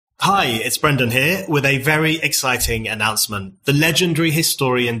Hi, it's Brendan here with a very exciting announcement. The legendary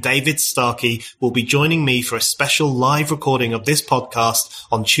historian David Starkey will be joining me for a special live recording of this podcast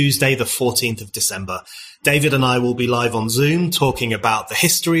on Tuesday, the 14th of December. David and I will be live on Zoom talking about the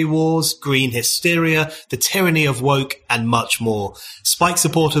history wars, green hysteria, the tyranny of woke, and much more. Spike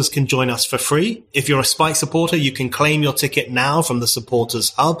supporters can join us for free. If you're a Spike supporter, you can claim your ticket now from the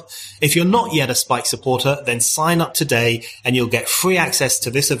supporters hub. If you're not yet a Spike supporter, then sign up today and you'll get free access to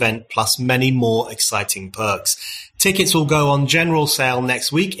this event plus many more exciting perks. Tickets will go on general sale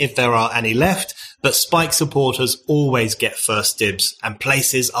next week if there are any left, but Spike supporters always get first dibs and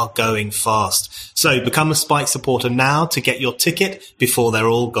places are going fast. So become a Spike supporter now to get your ticket before they're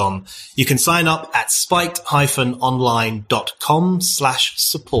all gone. You can sign up at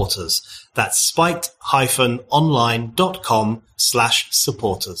spiked-online.com/supporters. That's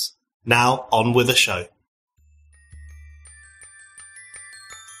spiked-online.com/supporters. Now on with the show.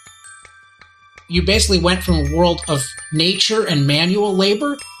 You basically went from a world of nature and manual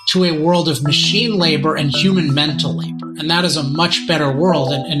labor to a world of machine labor and human mental labor. And that is a much better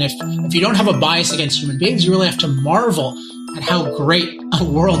world. And if you don't have a bias against human beings, you really have to marvel at how great a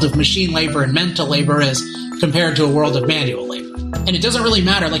world of machine labor and mental labor is compared to a world of manual labor. And it doesn't really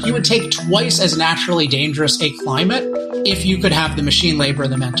matter. Like, you would take twice as naturally dangerous a climate if you could have the machine labor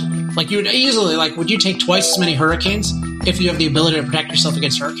and the mental labor. Like, you would easily, would you take twice as many hurricanes if you have the ability to protect yourself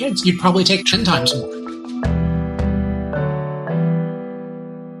against hurricanes? You'd probably take 10 times more.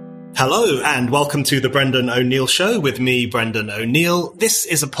 Hello and welcome to the Brendan O'Neill Show with me, Brendan O'Neill. This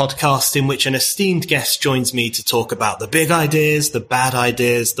is a podcast in which an esteemed guest joins me to talk about the big ideas, the bad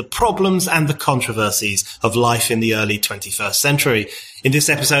ideas, the problems and the controversies of life in the early 21st century. In this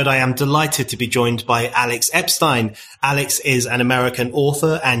episode, I am delighted to be joined by Alex Epstein. Alex is an American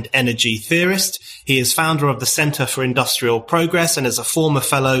author and energy theorist. He is founder of the Center for Industrial Progress and is a former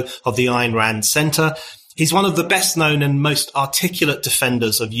fellow of the Ayn Rand Center. He's one of the best known and most articulate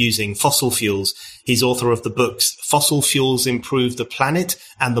defenders of using fossil fuels. He's author of the books Fossil Fuels Improve the Planet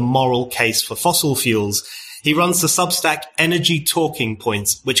and The Moral Case for Fossil Fuels. He runs the Substack Energy Talking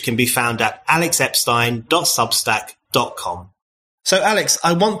Points, which can be found at alexepstein.substack.com. So Alex,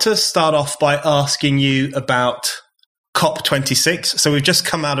 I want to start off by asking you about COP26. So we've just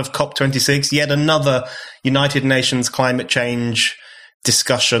come out of COP26, yet another United Nations climate change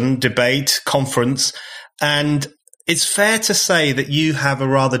discussion, debate, conference. And it's fair to say that you have a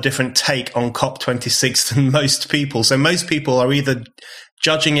rather different take on COP26 than most people. So most people are either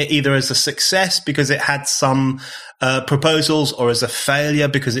judging it either as a success because it had some proposals or as a failure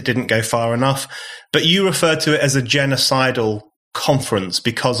because it didn't go far enough. But you refer to it as a genocidal conference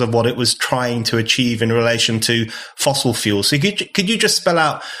because of what it was trying to achieve in relation to fossil fuels. So could you just spell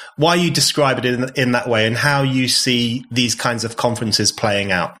out why you describe it in that way and how you see these kinds of conferences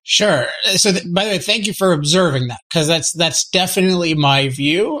playing out? Sure. So by the way, thank you for observing that, because that's definitely my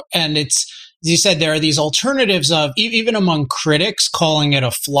view. And it's, as you said, there are these alternatives of, even among critics, calling it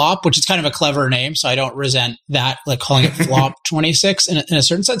a flop, which is kind of a clever name. So I don't resent that, like calling it flop 26 in a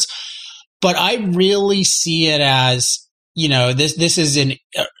certain sense. But I really see it as, this is a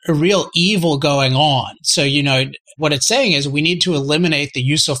real evil going on. So, what it's saying is we need to eliminate the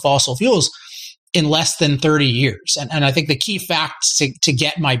use of fossil fuels in less than 30 years. And I think the key facts to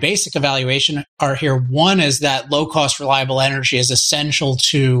get my basic evaluation are here. One is that low-cost, reliable energy is essential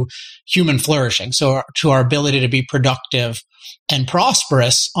to human flourishing, so to our ability to be productive and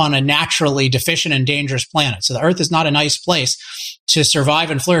prosperous on a naturally deficient and dangerous planet. So the Earth is not a nice place. To survive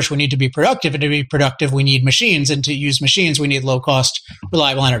and flourish, we need to be productive. And to be productive, we need machines. And to use machines, we need low-cost,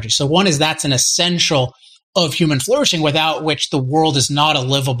 reliable energy. So one is that's an essential of human flourishing, without which the world is not a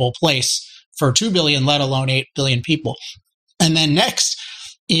livable place for 2 billion, let alone 8 billion people. And then next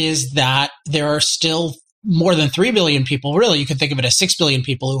is that there are still more than 3 billion people, really, you could think of it as 6 billion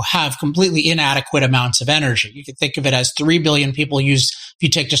people who have completely inadequate amounts of energy. You could think of it as 3 billion people use, if you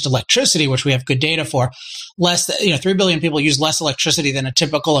take just electricity, which we have good data for, 3 billion people use less electricity than a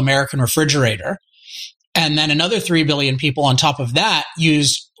typical American refrigerator. And then another 3 billion people on top of that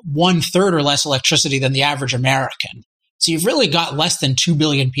use 1/3 or less electricity than the average American. So you've really got less than 2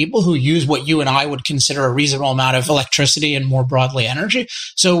 billion people who use what you and I would consider a reasonable amount of electricity and more broadly energy.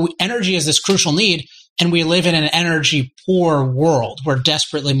 So energy is this crucial need. And we live in an energy poor world where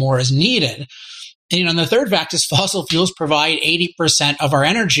desperately more is needed. And the third fact is fossil fuels provide 80% of our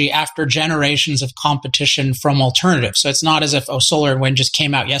energy after generations of competition from alternatives. So it's not as if, solar and wind just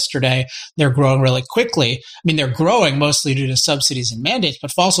came out yesterday. They're growing really quickly. I mean, they're growing mostly due to subsidies and mandates,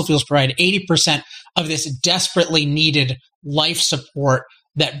 but fossil fuels provide 80% of this desperately needed life support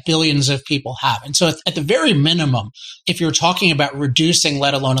that billions of people have. And so at the very minimum, if you're talking about reducing,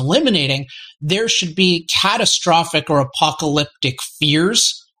 let alone eliminating, there should be catastrophic or apocalyptic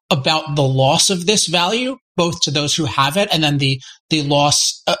fears about the loss of this value, both to those who have it and then the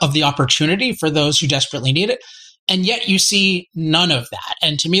loss of the opportunity for those who desperately need it. And yet you see none of that.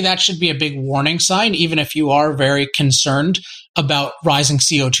 And to me, that should be a big warning sign, even if you are very concerned about rising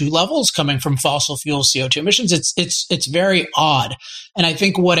CO2 levels coming from fossil fuel CO2 emissions. It's very odd. And I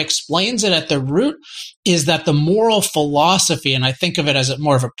think what explains it at the root is that the moral philosophy, and I think of it as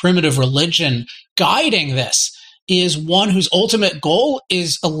more of a primitive religion guiding this, is one whose ultimate goal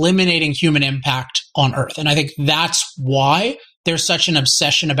is eliminating human impact on Earth. And I think that's why there's such an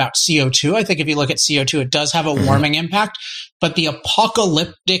obsession about CO2. I think if you look at CO2, it does have a warming impact, but the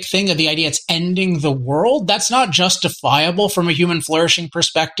apocalyptic thing of the idea it's ending the world, that's not justifiable from a human flourishing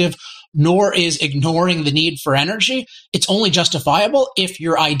perspective, nor is ignoring the need for energy. It's only justifiable if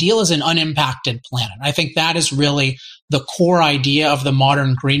your ideal is an unimpacted planet. I think that is really the core idea of the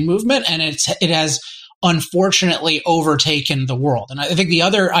modern green movement, and it has unfortunately overtaken the world. And I think the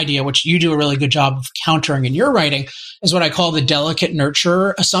other idea, which you do a really good job of countering in your writing, is what I call the delicate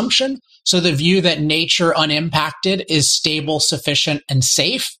nurturer assumption. So the view that nature unimpacted is stable, sufficient, and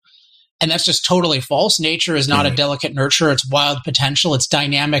safe. And that's just totally false. Nature is not a delicate nurturer. It's wild potential. It's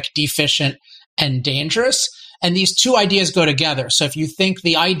dynamic, deficient, and dangerous. And these two ideas go together. So if you think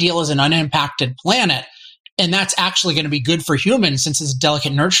the ideal is an unimpacted planet, and that's actually going to be good for humans since it's a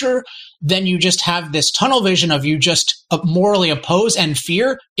delicate nurturer, then you just have this tunnel vision of you just morally oppose and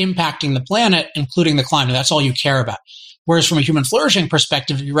fear impacting the planet, including the climate. That's all you care about. Whereas from a human flourishing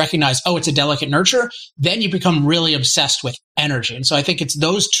perspective, you recognize, oh, it's a delicate nurture, then you become really obsessed with energy. And so I think it's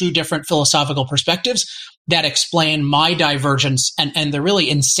those two different philosophical perspectives that explain my divergence and the really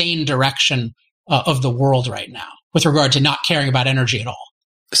insane direction of the world right now with regard to not caring about energy at all.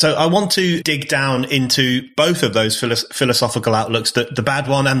 So I want to dig down into both of those philosophical outlooks, the bad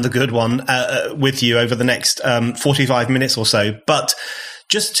one and the good one, with you over the next 45 minutes or so. But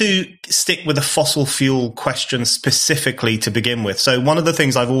just to stick with the fossil fuel question specifically to begin with. So one of the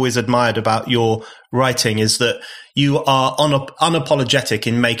things I've always admired about your writing is that you are unapologetic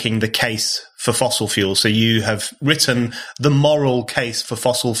in making the case for fossil fuels. So you have written the moral case for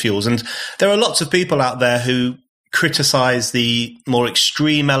fossil fuels. And there are lots of people out there who criticize the more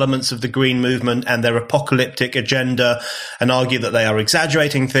extreme elements of the green movement and their apocalyptic agenda and argue that they are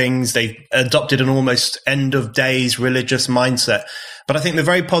exaggerating things. They've adopted an almost end of days religious mindset. But I think the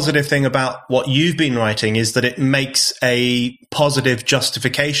very positive thing about what you've been writing is that it makes a positive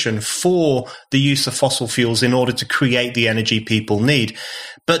justification for the use of fossil fuels in order to create the energy people need.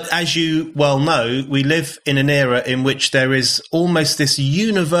 But as you well know, we live in an era in which there is almost this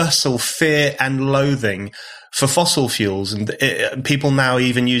universal fear and loathing for fossil fuels. And people now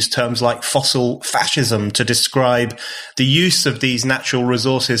even use terms like fossil fascism to describe the use of these natural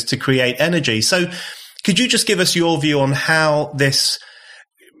resources to create energy. So could you just give us your view on how this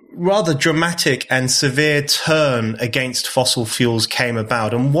rather dramatic and severe turn against fossil fuels came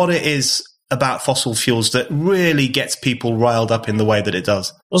about and what it is about fossil fuels that really gets people riled up in the way that it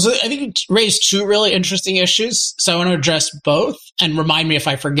does? Well, so I think you raised two really interesting issues. So I want to address both and remind me if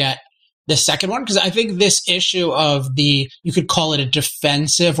I forget the second one, because I think this issue of you could call it a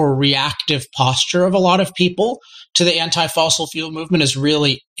defensive or reactive posture of a lot of people to the anti-fossil fuel movement is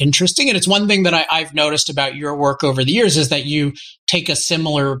really interesting. And it's one thing that I've noticed about your work over the years is that you take a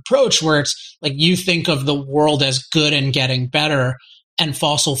similar approach where it's like you think of the world as good and getting better and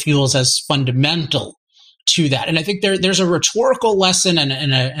fossil fuels as fundamental to that. And I think there's a rhetorical lesson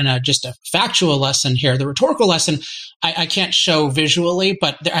and just a factual lesson here. The rhetorical lesson I can't show visually,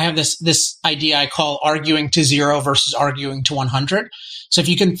 but I have this idea I call arguing to 0 versus arguing to 100. So if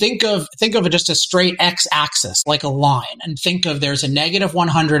you can think of it just a straight x-axis, like a line, and think of there's a negative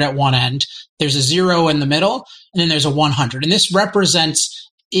 100 at one end, there's a 0 in the middle, and then there's a 100. And this represents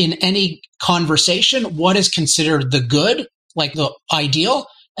in any conversation what is considered the good, like the ideal,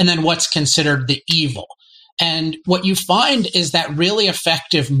 and then what's considered the evil. And what you find is that really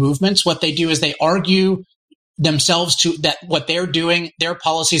effective movements, what they do is they argue themselves to that what they're doing, their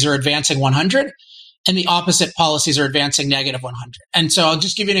policies are advancing 100, and the opposite policies are advancing negative 100. And so I'll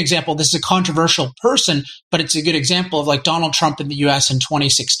just give you an example. This is a controversial person, but it's a good example of like Donald Trump in the US in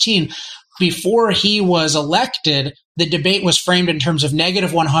 2016. Before he was elected, the debate was framed in terms of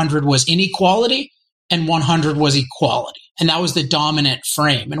negative 100 was inequality and 100 was equality. And that was the dominant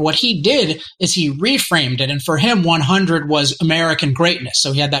frame. And what he did is he reframed it. And for him, 100 was American greatness.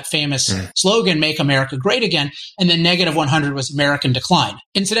 So he had that famous slogan, "Make America Great Again." And then negative 100 was American decline.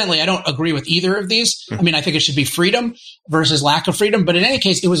 Incidentally, I don't agree with either of these. I mean, I think it should be freedom versus lack of freedom. But in any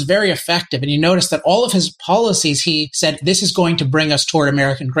case, it was very effective. And you notice that all of his policies, he said, this is going to bring us toward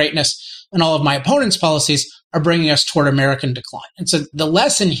American greatness. And all of my opponent's policies are bringing us toward American decline. And so the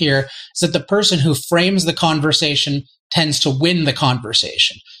lesson here is that the person who frames the conversation tends to win the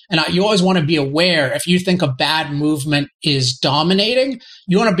conversation. And you always want to be aware, if you think a bad movement is dominating,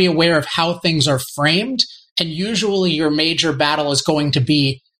 you want to be aware of how things are framed. And usually your major battle is going to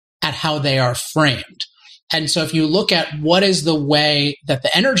be at how they are framed. And so if you look at what is the way that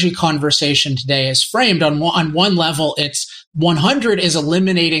the energy conversation today is framed, on one level, it's 100 is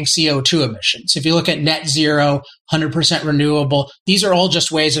eliminating CO2 emissions. If you look at net zero, 100% renewable, these are all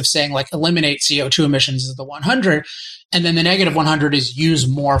just ways of saying like eliminate CO2 emissions is the 100. And then the negative 100 is use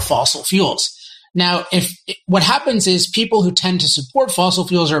more fossil fuels. Now, what happens is people who tend to support fossil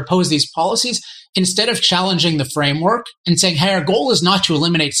fuels or oppose these policies, instead of challenging the framework and saying, hey, our goal is not to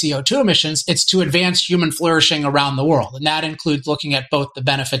eliminate CO2 emissions, it's to advance human flourishing around the world. And that includes looking at both the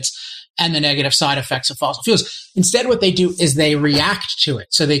benefits and the negative side effects of fossil fuels. Instead, what they do is they react to it.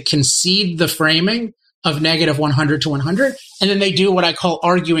 So they concede the framing of negative 100 to 100, and then they do what I call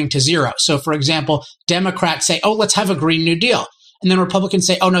arguing to zero. So, for example, Democrats say, oh, let's have a Green New Deal. And then Republicans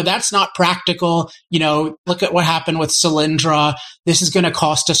say, oh, no, that's not practical. You know, look at what happened with Solyndra. This is going to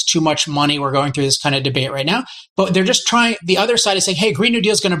cost us too much money. We're going through this kind of debate right now. But they're just trying, the other side is saying, hey, Green New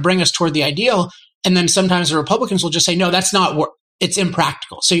Deal is going to bring us toward the ideal. And then sometimes the Republicans will just say, no, that's not what, it's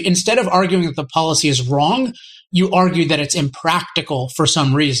impractical. So instead of arguing that the policy is wrong, you argue that it's impractical for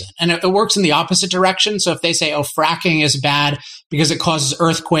some reason. And it works in the opposite direction. So if they say, oh, fracking is bad because it causes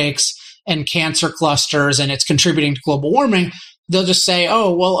earthquakes and cancer clusters and it's contributing to global warming, they'll just say,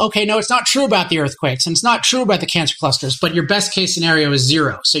 oh, well, okay, no, it's not true about the earthquakes and it's not true about the cancer clusters, but your best case scenario is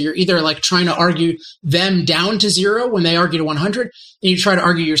zero. So you're either like trying to argue them down to zero when they argue to 100, and you try to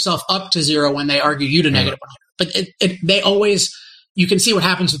argue yourself up to zero when they argue you to negative 100. But they always, you can see what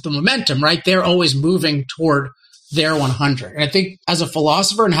happens with the momentum, right? They're always moving toward their 100. And I think as a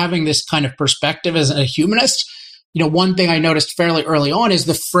philosopher and having this kind of perspective as a humanist, you know, one thing I noticed fairly early on is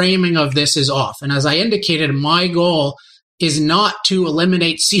the framing of this is off. And as I indicated, my goal is not to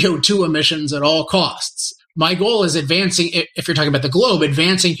eliminate CO2 emissions at all costs. My goal is advancing, if you're talking about the globe,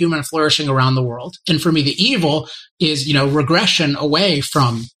 advancing human flourishing around the world. And for me, the evil is, you know, regression away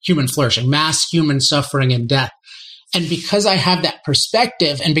from human flourishing, mass human suffering and death. And because I have that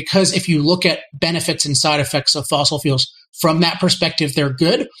perspective, and because if you look at benefits and side effects of fossil fuels from that perspective, they're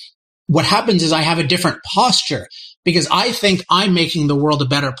good, what happens is I have a different posture because I think I'm making the world a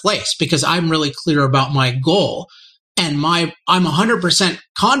better place because I'm really clear about my goal. And I'm 100%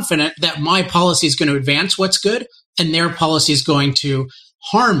 confident that my policy is going to advance what's good and their policy is going to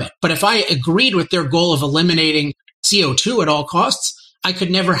harm it. But if I agreed with their goal of eliminating CO2 at all costs, I could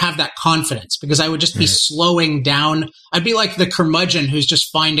never have that confidence because I would just be slowing down. I'd be like the curmudgeon who's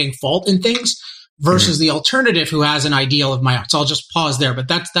just finding fault in things versus the alternative who has an ideal of my own. So I'll just pause there, but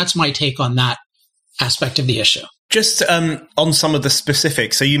that's my take on that aspect of the issue. Just on some of the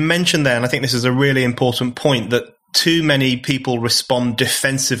specifics. So you mentioned there, and I think this is a really important point, that too many people respond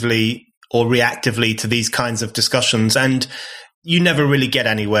defensively or reactively to these kinds of discussions. And you never really get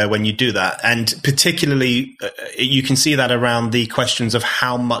anywhere when you do that. And particularly, you can see that around the questions of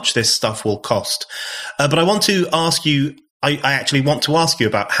how much this stuff will cost. But I want to ask you, I actually want to ask you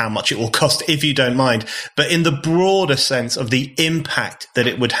about how much it will cost, if you don't mind, but in the broader sense of the impact that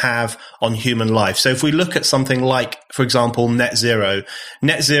it would have on human life. So if we look at something like, for example, net zero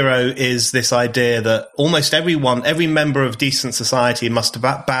is this idea that almost every member of decent society must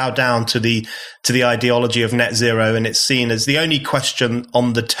bow down to the ideology of net zero. And it's seen as the only question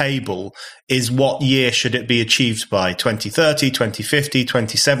on the table is what year should it be achieved by? 2030, 2050,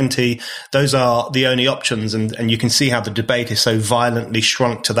 2070. Those are the only options. And you can see how the debate is so violently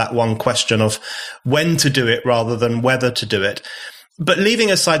shrunk to that one question of when to do it rather than whether to do it. But leaving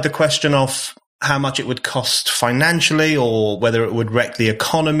aside the question of how much it would cost financially or whether it would wreck the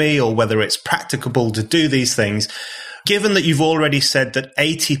economy or whether it's practicable to do these things, given that you've already said that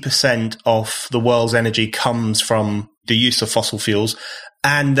 80% of the world's energy comes from the use of fossil fuels,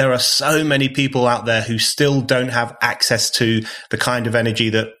 and there are so many people out there who still don't have access to the kind of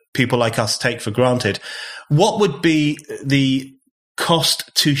energy that people like us take for granted, what would be the cost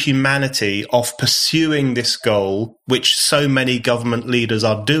to humanity of pursuing this goal, which so many government leaders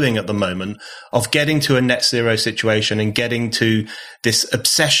are doing at the moment, of getting to a net zero situation and getting to this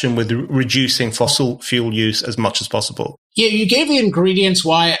obsession with reducing fossil fuel use as much as possible? Yeah, you gave the ingredients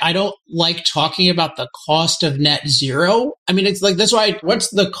why I don't like talking about the cost of net zero. I mean, it's like, that's why, what's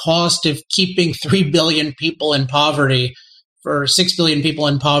the cost of keeping 3 billion people in poverty for 6 billion people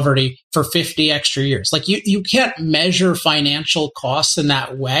in poverty for 50 extra years? Like, you can't measure financial costs in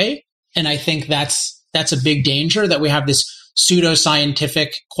that way. And I think that's a big danger, that we have this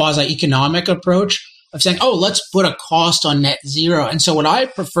pseudoscientific, quasi-economic approach of saying, oh, let's put a cost on net zero. And so what I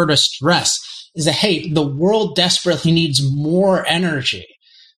prefer to stress is that, hey, the world desperately needs more energy.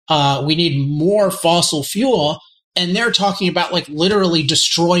 We need more fossil fuel. And they're talking about like literally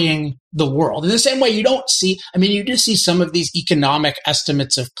destroying the world. In the same way, you don't see, I mean, you do see some of these economic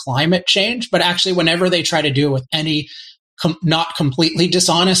estimates of climate change, but actually whenever they try to do it with any not completely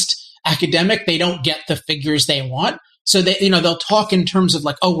dishonest academic, they don't get the figures they want. So they, they'll talk in terms of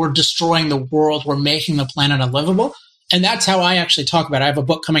like, oh, we're destroying the world, we're making the planet unlivable. And that's how I actually talk about it. I have a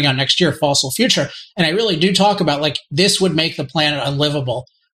book coming out next year, Fossil Future. And I really do talk about like, this would make the planet unlivable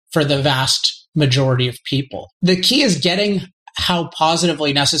for the vast majority of people. The key is getting how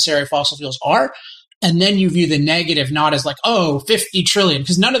positively necessary fossil fuels are. And then you view the negative not as like, oh, 50 trillion,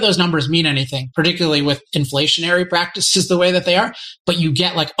 because none of those numbers mean anything, particularly with inflationary practices the way that they are. But you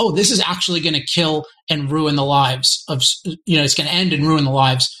get like, oh, this is actually going to kill and ruin the lives of, it's going to end and ruin the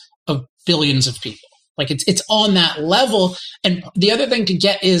lives of billions of people. Like it's on that level. And the other thing to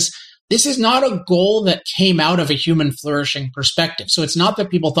get is, this is not a goal that came out of a human flourishing perspective. So it's not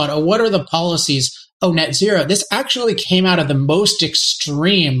that people thought, oh, what are the policies? Oh, net zero. This actually came out of the most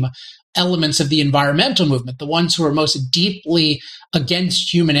extreme elements of the environmental movement, the ones who are most deeply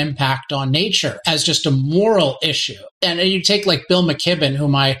against human impact on nature as just a moral issue. And you take like Bill McKibben,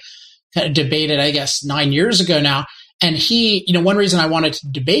 whom I kind of debated, I guess, 9 years ago now. And he, one reason I wanted to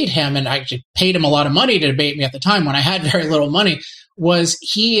debate him, and I actually paid him a lot of money to debate me at the time when I had very little money, was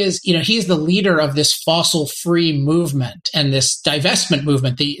he's the leader of this fossil-free movement and this divestment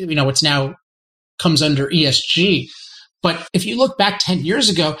movement that, it's now comes under ESG. But if you look back 10 years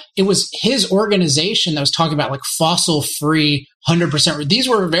ago, it was his organization that was talking about like fossil-free, 100%. These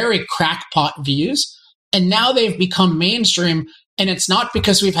were very crackpot views. And now they've become mainstream. And it's not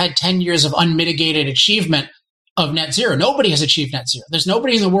because we've had 10 years of unmitigated achievement of net zero. Nobody has achieved net zero. There's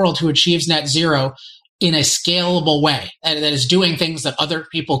nobody in the world who achieves net zero in a scalable way that is doing things that other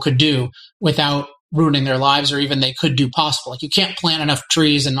people could do without ruining their lives, or even they could do possible. Like you can't plant enough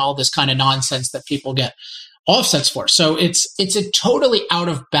trees and all this kind of nonsense that people get offsets for. So it's a totally out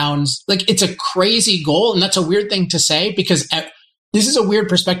of bounds, like it's a crazy goal. And that's a weird thing to say, because this is a weird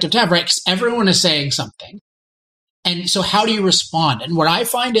perspective to have, right? Because everyone is saying something. And so how do you respond? And what I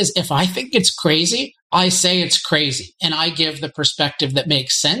find is, if I think it's crazy, I say it's crazy, and I give the perspective that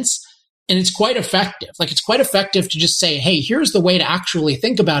makes sense. And it's quite effective. Like it's quite effective to just say, hey, here's the way to actually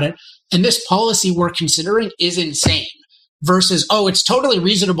think about it. And this policy we're considering is insane, versus, oh, it's totally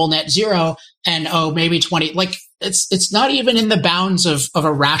reasonable net zero. And oh, maybe 20, like it's not even in the bounds of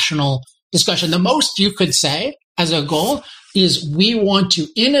a rational discussion. The most you could say as a goal is, we want to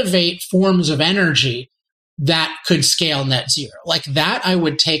innovate forms of energy that could scale net zero. Like that I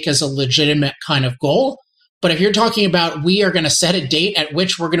would take as a legitimate kind of goal. But if you're talking about, we are going to set a date at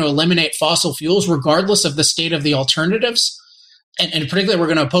which we're going to eliminate fossil fuels, regardless of the state of the alternatives, and particularly we're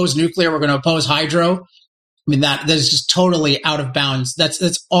going to oppose nuclear, we're going to oppose hydro, I mean, that is just totally out of bounds.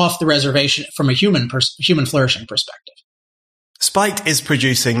 That's off the reservation from a human flourishing perspective. Spiked is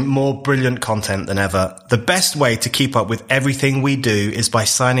producing more brilliant content than ever. The best way to keep up with everything we do is by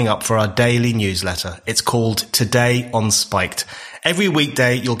signing up for our daily newsletter. It's called Today on Spiked. Every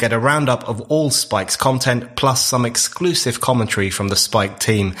weekday, you'll get a roundup of all Spike's content, plus some exclusive commentary from the Spike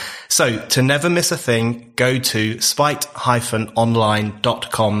team. So to never miss a thing, go to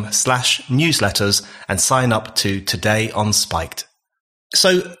spiked-online.com/newsletters and sign up to Today on Spiked.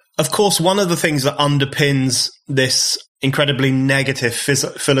 So, of course, one of the things that underpins this incredibly negative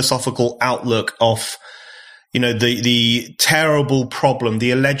philosophical outlook of, the terrible problem, the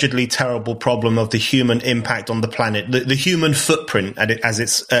allegedly terrible problem of the human impact on the planet, the human footprint, as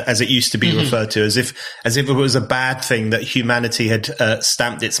it used to be referred to, as if it was a bad thing that humanity had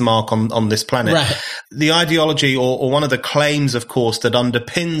stamped its mark on this planet. Right. The ideology, or one of the claims, of course, that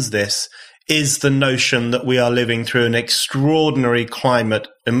underpins this is the notion that we are living through an extraordinary climate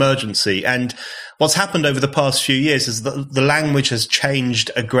emergency. And what's happened over the past few years is that the language has changed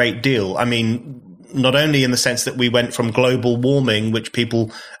a great deal. I mean, not only in the sense that we went from global warming, which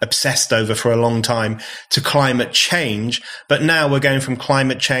people obsessed over for a long time, to climate change, but now we're going from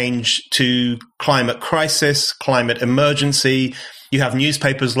climate change to climate crisis, climate emergency. You have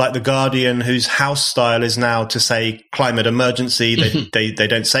newspapers like The Guardian, whose house style is now to say climate emergency. They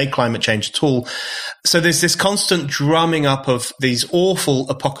don't say climate change at all. So there's this constant drumming up of these awful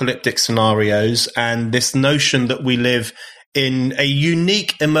apocalyptic scenarios and this notion that we live in a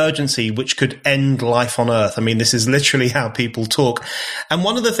unique emergency which could end life on Earth. I mean, this is literally how people talk. And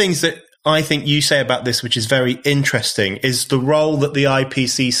one of the things that I think you say about this, which is very interesting, is the role that the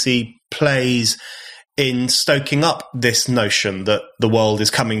IPCC plays in stoking up this notion that the world is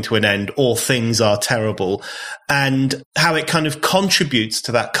coming to an end or things are terrible, and how it kind of contributes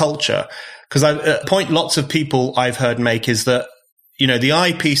to that culture. Because a point lots of people I've heard make is that, you know, the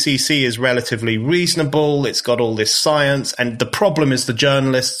IPCC is relatively reasonable. It's got all this science. And the problem is the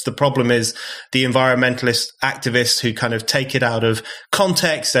journalists. The problem is the environmentalist activists who kind of take it out of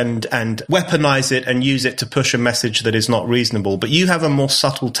context and weaponize it and use it to push a message that is not reasonable. But you have a more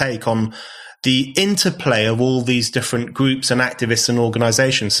subtle take on the interplay of all these different groups and activists and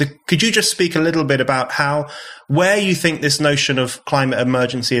organizations. So could you just speak a little bit about where you think this notion of climate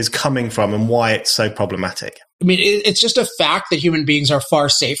emergency is coming from and why it's so problematic? I mean, it's just a fact that human beings are far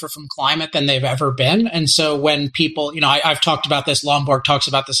safer from climate than they've ever been. And so when people, you know, I've talked about this, Lomborg talks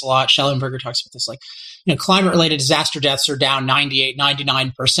about this a lot, Schellenberger talks about this, like, you know, climate-related disaster deaths are down 98,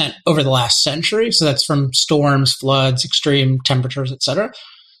 99% over the last century. So that's from storms, floods, extreme temperatures, et cetera.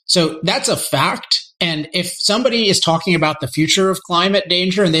 So that's a fact. And if somebody is talking about the future of climate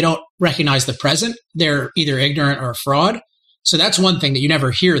danger and they don't recognize the present, they're either ignorant or a fraud. So that's one thing that you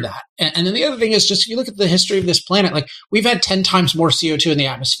never hear that. And then the other thing is just if you look at the history of this planet, like we've had 10 times more CO2 in the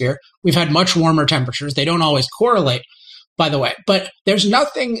atmosphere. We've had much warmer temperatures. They don't always correlate, by the way. But there's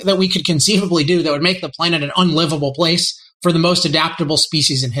nothing that we could conceivably do that would make the planet an unlivable place for the most adaptable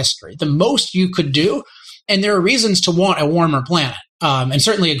species in history. The most you could do, and there are reasons to want a warmer planet. And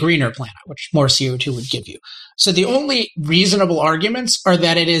certainly a greener planet, which more CO2 would give you. So the only reasonable arguments are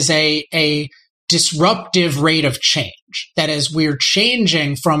that it is a disruptive rate of change. That is, we're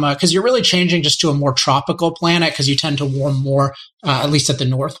changing from because you're really changing just to a more tropical planet because you tend to warm more, at least at the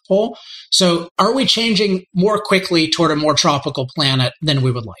North Pole. So are we changing more quickly toward a more tropical planet than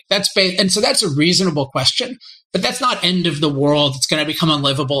we would like? And so that's a reasonable question, but that's not end of the world. It's going to become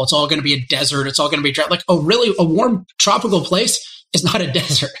unlivable. It's all going to be a desert. It's all going to be dry. Like, oh, really? A warm tropical place is not a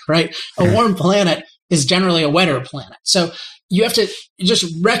desert, right? A warm planet is generally a wetter planet. So you have to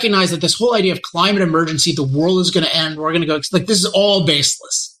just recognize that this whole idea of climate emergency, the world is going to end, we're going to go, like, this is all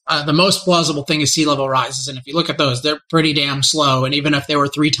baseless. The most plausible thing is sea level rises. And if you look at those, they're pretty damn slow. And even if they were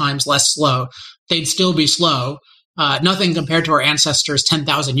 3 times less slow, they'd still be slow. Nothing compared to our ancestors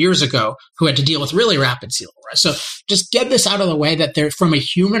 10,000 years ago who had to deal with really rapid sea level rise. So just get this out of the way that there, from a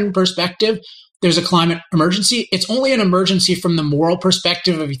human perspective, there's a climate emergency. It's only an emergency from the moral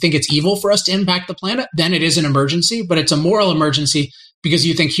perspective. If you think it's evil for us to impact the planet, then it is an emergency, but it's a moral emergency because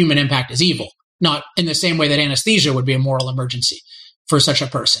you think human impact is evil, not in the same way that anesthesia would be a moral emergency for such a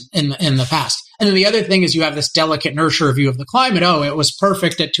person in the past. And then the other thing is you have this delicate nurture view of the climate. Oh, it was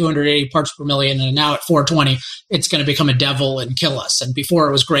perfect at 280 parts per million, and now at 420, it's going to become a devil and kill us. And before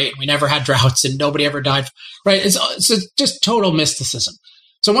it was great, and we never had droughts, and nobody ever died. Right? It's just total mysticism.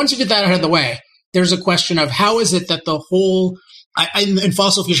 So once you get that out of the way, there's a question of how is it that the whole, in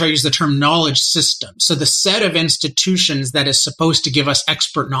fossil future, I use the term knowledge system. So the set of institutions that is supposed to give us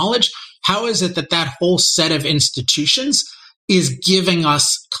expert knowledge, how is it that that whole set of institutions is giving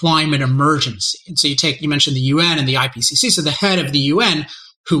us climate emergency? And so you mentioned the UN and the IPCC. So the head of the UN,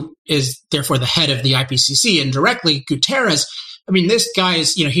 who is therefore the head of the IPCC indirectly, Guterres, I mean, this guy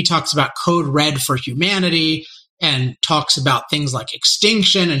is, he talks about code red for humanity and talks about things like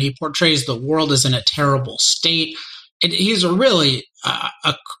extinction, and he portrays the world as in a terrible state. And he's a really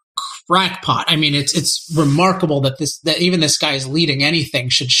a crackpot. I mean, it's remarkable that even this guy is leading anything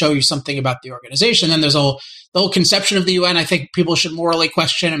should show you something about the organization. Then there's the whole conception of the UN. I think people should morally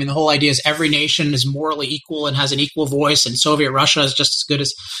question. I mean, the whole idea is every nation is morally equal and has an equal voice, and Soviet Russia is just as good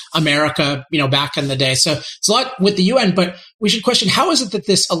as America, back in the day. So it's a lot with the UN, but we should question, how is it that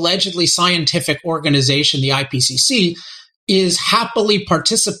this allegedly scientific organization, the IPCC, is happily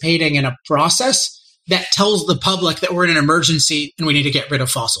participating in a process that tells the public that we're in an emergency and we need to get rid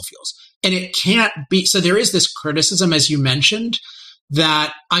of fossil fuels? And it can't be. So there is this criticism, as you mentioned,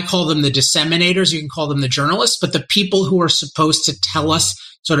 that I call them the disseminators. You can call them the journalists, but the people who are supposed to tell us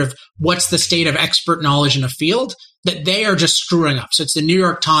sort of what's the state of expert knowledge in a field, that they are just screwing up. So it's the New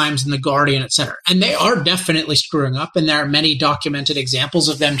York Times and the Guardian, et cetera. And they are definitely screwing up. And there are many documented examples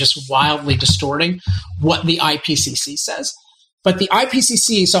of them just wildly distorting what the IPCC says. But the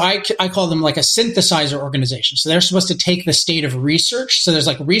IPCC, so I call them like a synthesizer organization. So they're supposed to take the state of research. So there's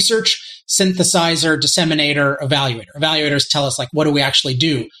like research, synthesizer, disseminator, evaluator. Evaluators tell us like, what do we actually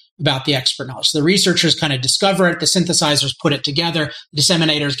do about the expert knowledge? So the researchers kind of discover it, the synthesizers put it together, the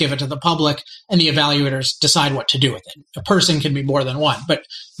disseminators give it to the public, and the evaluators decide what to do with it. A person can be more than one. But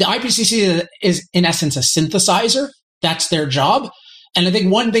the IPCC is in essence a synthesizer. That's their job. And I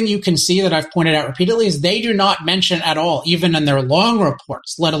think one thing you can see that I've pointed out repeatedly is they do not mention at all, even in their long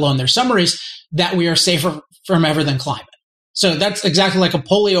reports, let alone their summaries, that we are safer from ever than climate. So that's exactly like a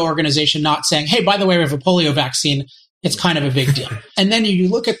polio organization not saying, hey, by the way, we have a polio vaccine. It's kind of a big deal. And then you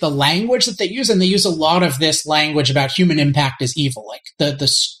look at the language that they use, and they use a lot of this language about human impact is evil. Like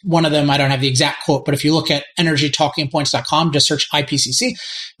the one of them, I don't have the exact quote, but if you look at energytalkingpoints.com, just search IPCC,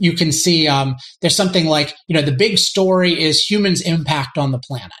 you can see there's something like, the big story is humans' impact on the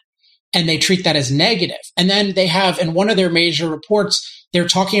planet. And they treat that as negative. And then they have, in one of their major reports, they're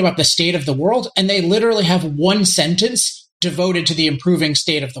talking about the state of the world, and they literally have one sentence devoted to the improving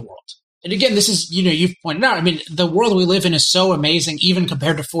state of the world. And again, this is, you've pointed out, the world we live in is so amazing, even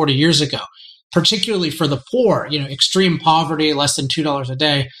compared to 40 years ago, particularly for the poor. Extreme poverty, less than $2 a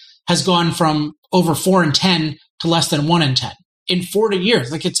day, has gone from over 4 in 10 to less than 1 in 10 in 40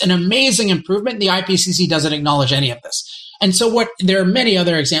 years. Like, it's an amazing improvement. The IPCC doesn't acknowledge any of this. And so there are many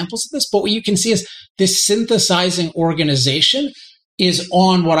other examples of this, but what you can see is this synthesizing organization is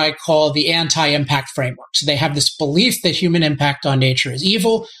on what I call the anti-impact framework. So they have this belief that human impact on nature is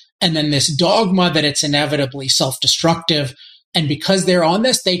evil, and then this dogma that it's inevitably self-destructive. And because they're on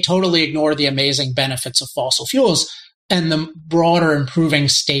this, they totally ignore the amazing benefits of fossil fuels and the broader improving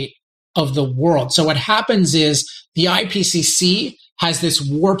state of the world. So what happens is the IPCC has this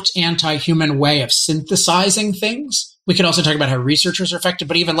warped anti-human way of synthesizing things. We could also talk about how researchers are affected,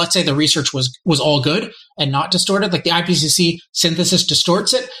 but even let's say the research was all good and not distorted, like the IPCC synthesis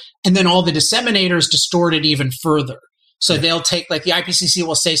distorts it, and then all the disseminators distort it even further. So they'll take, like the IPCC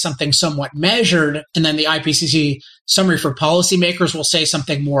will say something somewhat measured, and then the IPCC summary for policymakers will say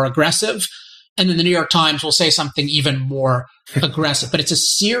something more aggressive, and then the New York Times will say something even more aggressive. But it's a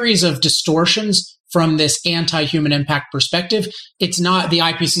series of distortions from this anti-human impact perspective. It's not the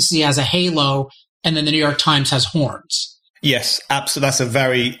IPCC has a halo, and then the New York Times has horns. Yes, absolutely. That's a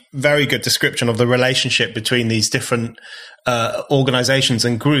very, very good description of the relationship between these different organizations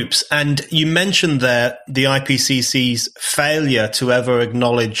and groups. And you mentioned there the IPCC's failure to ever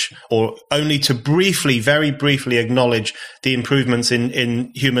acknowledge, or only to very briefly acknowledge, the improvements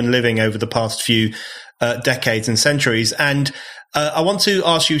in human living over the past few decades and centuries. And I want to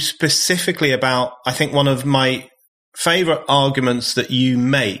ask you specifically about, I think one of my favorite arguments that you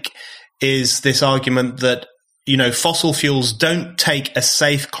make is this argument that fossil fuels don't take a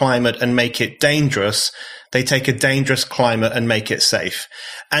safe climate and make it dangerous. They take a dangerous climate and make it safe.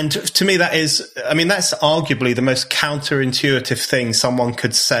 And to me, that's arguably the most counterintuitive thing someone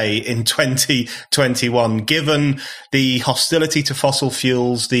could say in 2021, given the hostility to fossil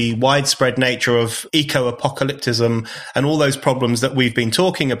fuels, the widespread nature of eco-apocalypticism, and all those problems that we've been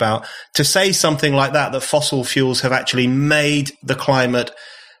talking about. To say something like that fossil fuels have actually made the climate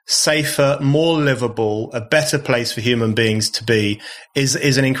safer, more livable, a better place for human beings to be is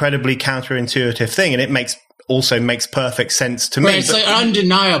an incredibly counterintuitive thing. And it makes perfect sense to me. Right, it's like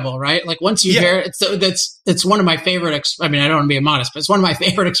undeniable, right? Like once you hear it, it's one of my favorite, I don't want to be immodest, but it's one of my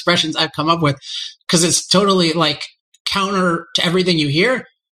favorite expressions I've come up with because it's totally like counter to everything you hear.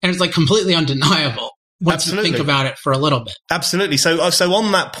 And it's like completely undeniable once you think about it for a little bit. Absolutely. So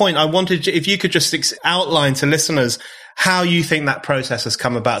on that point, I wanted if you could just outline to listeners how you think that process has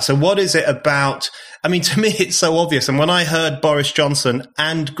come about. So what is it about? To me, it's so obvious. And when I heard Boris Johnson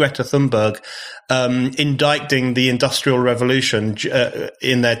and Greta Thunberg indicting the Industrial Revolution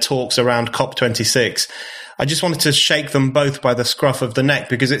in their talks around COP26, I just wanted to shake them both by the scruff of the neck,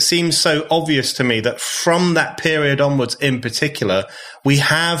 because it seems so obvious to me that from that period onwards in particular, we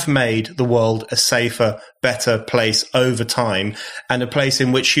have made the world a safer, better place over time, and a place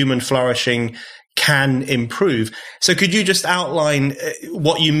in which human flourishing can improve. So could you just outline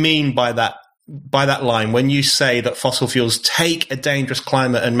what you mean by that line when you say that fossil fuels take a dangerous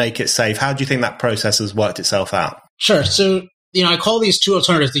climate and make it safe? How do you think that process has worked itself out? Sure. So, I call these two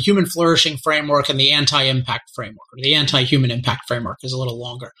alternatives, the human flourishing framework and the anti-impact framework, or the anti-human impact framework is a little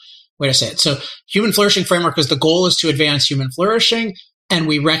longer way to say it. So human flourishing framework is the goal is to advance human flourishing. And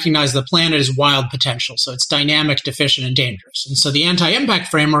we recognize the planet is wild potential. So it's dynamic, deficient, and dangerous. And so the anti-impact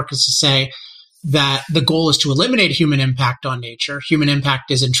framework is to say that the goal is to eliminate human impact on nature. Human impact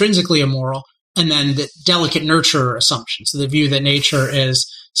is intrinsically immoral. And then the delicate nurturer assumption. So the view that nature is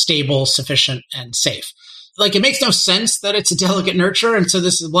stable, sufficient, and safe. Like, it makes no sense that it's a delicate nurture. And so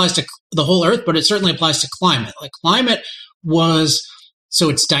this applies to the whole earth, but it certainly applies to climate. Like, climate so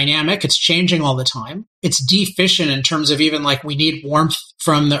it's dynamic, it's changing all the time. It's deficient in terms of even like we need warmth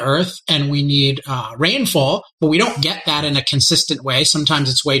from the earth and we need rainfall, but we don't get that in a consistent way. Sometimes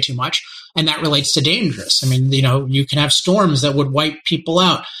it's way too much. And that relates to dangerous. I mean, you can have storms that would wipe people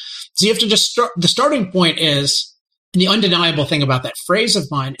out. So you have to just start. The starting point is, and the undeniable thing about that phrase of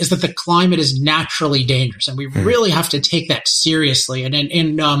mine is that the climate is naturally dangerous. And we really have to take that seriously.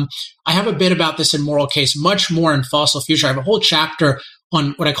 And I have a bit about this in Moral Case, much more in Fossil Future. I have a whole chapter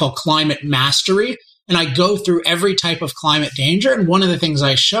on what I call climate mastery. And I go through every type of climate danger. And one of the things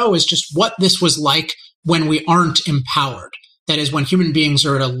I show is just what this was like when we aren't empowered. That is, when human beings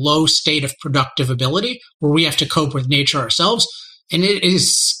are at a low state of productive ability, where we have to cope with nature ourselves. And it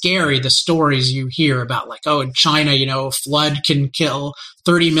is scary, the stories you hear about, like, oh, in China, a flood can kill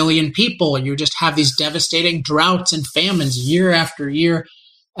 30 million people. And you just have these devastating droughts and famines year after year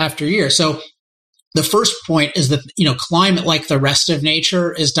after year. So the first point is that, climate, like the rest of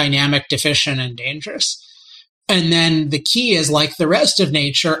nature, is dynamic, deficient, and dangerous. And then the key is, like the rest of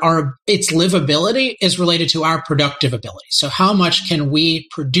nature, its livability is related to our productive ability. So how much can we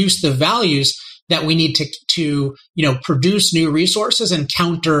produce the values that we need to produce new resources and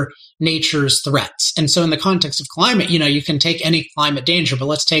counter nature's threats. And so in the context of climate, you can take any climate danger, but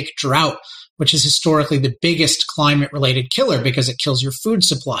let's take drought, which is historically the biggest climate-related killer because it kills your food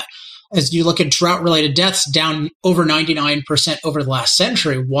supply. As you look at drought-related deaths, down over 99% over the last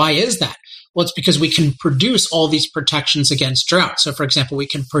century. Why is that? Well, it's because we can produce all these protections against drought. So, for example, we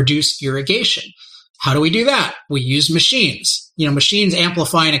can produce irrigation. How do we do that? We use machines. Machines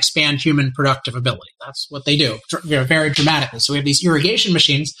amplify and expand human productive ability. That's what they do, very dramatically. So we have these irrigation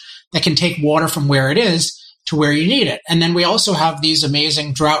machines that can take water from where it is to where you need it. And then we also have these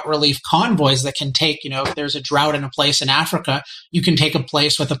amazing drought relief convoys that can take, if there's a drought in a place in Africa, you can take a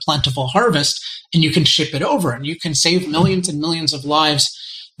place with a plentiful harvest and you can ship it over and you can save millions and millions of lives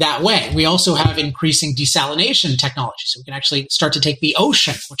that way. We also have increasing desalination technology. So we can actually start to take the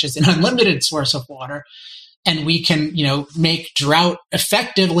ocean, which is an unlimited source of water, and we can, make drought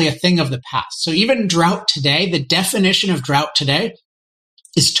effectively a thing of the past. So even drought today, the definition of drought today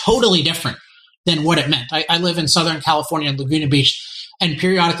is totally different than what it meant. I live in Southern California in Laguna Beach, and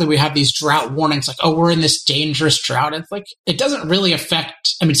periodically we have these drought warnings like, oh, we're in this dangerous drought. It's like, it doesn't really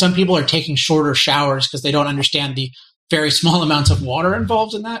affect, some people are taking shorter showers because they don't understand the very small amounts of water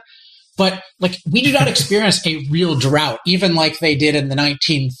involved in that. But we do not experience a real drought, even like they did in the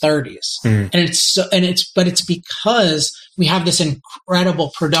 1930s. And it's because we have this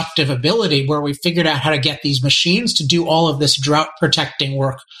incredible productive ability where we figured out how to get these machines to do all of this drought protecting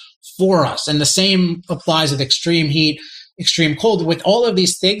work for us. And the same applies with extreme heat, extreme cold. With all of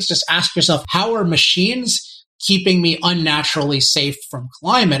these things, just ask yourself, how are machines keeping me unnaturally safe from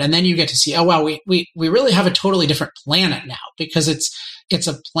climate? And then you get to see, oh, wow, we really have a totally different planet now, because it's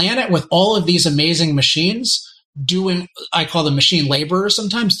a planet with all of these amazing machines doing, I call them machine laborers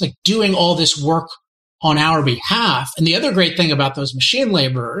sometimes, like doing all this work on our behalf. And the other great thing about those machine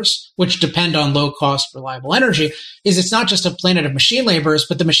laborers, which depend on low cost, reliable energy, is it's not just a planet of machine laborers,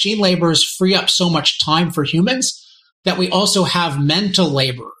 but the machine laborers free up so much time for humans that we also have mental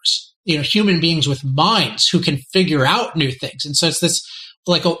laborers, human beings with minds who can figure out new things. And so it's this,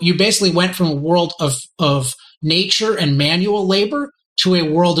 you basically went from a world of nature and manual labor to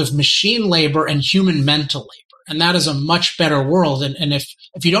a world of machine labor and human mental labor. And that is a much better world. And if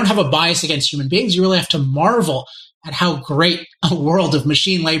you don't have a bias against human beings, you really have to marvel at how great a world of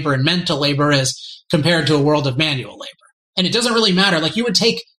machine labor and mental labor is compared to a world of manual labor. And it doesn't really matter. You would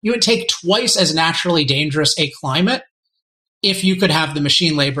take twice as naturally dangerous a climate if you could have the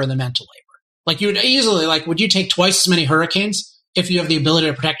machine labor and the mental labor. You would easily, would you take twice as many hurricanes if you have the ability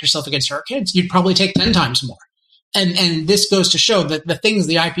to protect yourself against hurricanes? You'd probably take 10 times more. And this goes to show that the things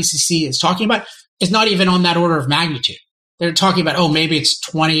the IPCC is talking about is not even on that order of magnitude. They're talking about, oh, maybe it's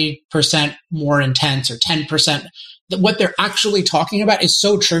 20% more intense or 10%. What they're actually talking about is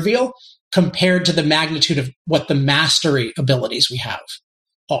so trivial compared to the magnitude of what the mastery abilities we have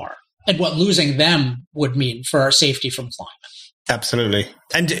are and what losing them would mean for our safety from climate. Absolutely.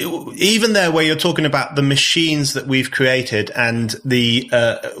 And even there where you're talking about the machines that we've created and the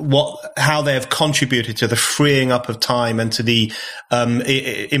how they have contributed to the freeing up of time and to the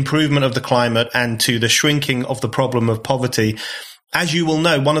improvement of the climate and to the shrinking of the problem of poverty, as you will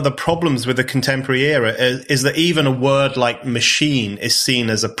know, one of the problems with the contemporary era is that even a word like machine is seen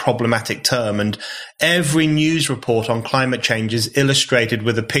as a problematic term. And every news report on climate change is illustrated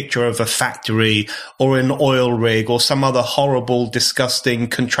with a picture of a factory or an oil rig or some other horrible, disgusting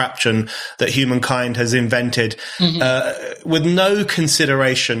contraption that humankind has invented, with no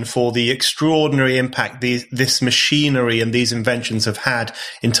consideration for the extraordinary impact this machinery and these inventions have had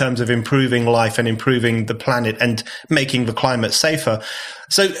in terms of improving life and improving the planet and making the climate safer.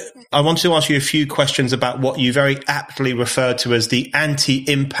 So I want to ask you a few questions about what you very aptly refer to as the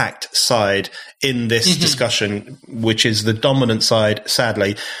anti-impact side in this discussion, which is the dominant side,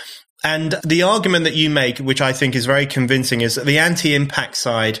 sadly. And the argument that you make, which I think is very convincing, is that the anti-impact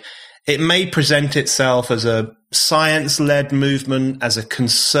side, it may present itself as a science-led movement, as a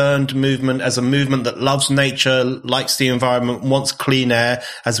concerned movement, as a movement that loves nature, likes the environment, wants clean air,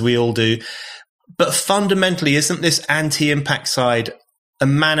 as we all do. But fundamentally, isn't this anti-impact side a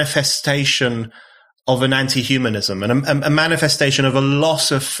manifestation of an anti-humanism and a manifestation of a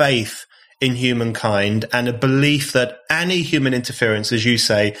loss of faith in humankind and a belief that any human interference, as you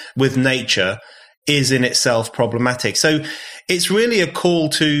say, with nature is in itself problematic? So it's really a call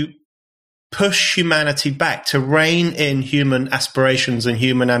to push humanity back, to rein in human aspirations and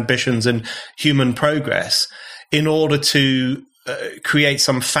human ambitions and human progress in order to create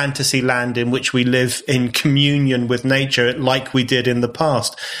some fantasy land in which we live in communion with nature like we did in the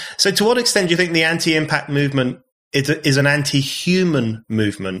past. So to what extent do you think the anti-impact movement is an anti-human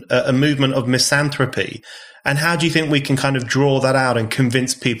movement, a movement of misanthropy? And how do you think we can kind of draw that out and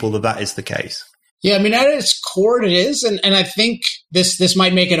convince people that that is the case? Yeah, I mean, at its core it is. And I think this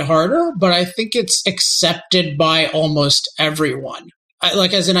might make it harder, but I think it's accepted by almost everyone.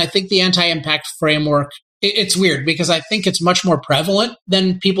 I think the anti-impact framework, it's weird because I think it's much more prevalent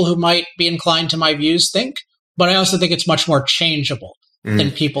than people who might be inclined to my views think, but I also think it's much more changeable than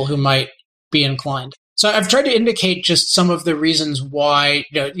people who might be inclined. So I've tried to indicate just some of the reasons why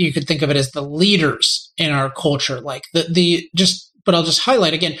you could think of it as the leaders in our culture, like but I'll just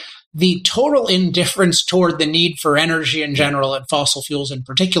highlight again, the total indifference toward the need for energy in general and fossil fuels in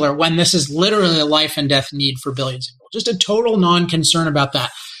particular, when this is literally a life and death need for billions of people, just a total non-concern about that.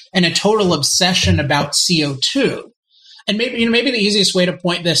 And a total obsession about CO2. And maybe the easiest way to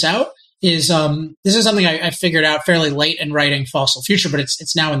point this out is this is something I figured out fairly late in writing Fossil Future, but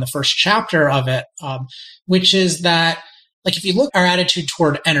it's now in the first chapter of it, which is that, like, if you look at our attitude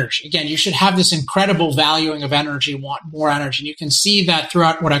toward energy, again, you should have this incredible valuing of energy, want more energy. And you can see that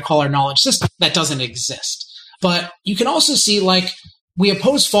throughout what I call our knowledge system. That doesn't exist. But you can also see, like, we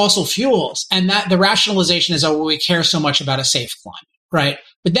oppose fossil fuels, and that the rationalization is, we care so much about a safe climate, right?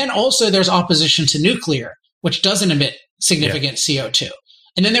 But then also there's opposition to nuclear, which doesn't emit significant CO2.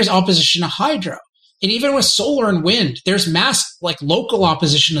 And then there's opposition to hydro. And even with solar and wind, there's mass, like, local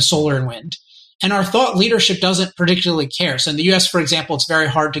opposition to solar and wind. And our thought leadership doesn't particularly care. So in the US, for example, it's very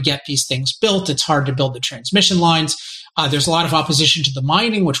hard to get these things built. It's hard to build the transmission lines. There's a lot of opposition to the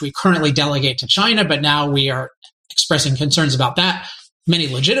mining, which we currently delegate to China, but now we are expressing concerns about that. Many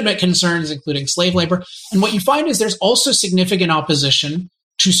legitimate concerns, including slave labor. And what you find is there's also significant opposition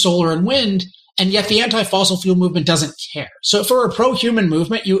to solar and wind, and yet the anti-fossil fuel movement doesn't care. So for a pro-human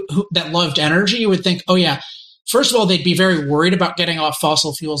movement that loved energy, you would think, first of all, they'd be very worried about getting off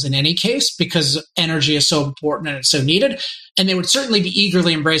fossil fuels in any case because energy is so important and it's so needed. And they would certainly be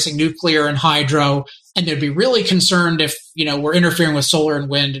eagerly embracing nuclear and hydro, and they'd be really concerned if, we're interfering with solar and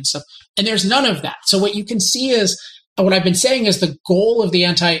wind and stuff. And there's none of that. So what you can see is, what I've been saying is the goal of the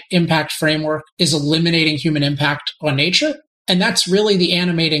anti-impact framework is eliminating human impact on nature. And that's really the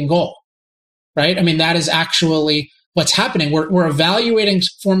animating goal, right? I mean, that is actually what's happening. We're evaluating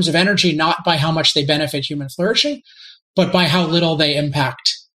forms of energy not by how much they benefit human flourishing, but by how little they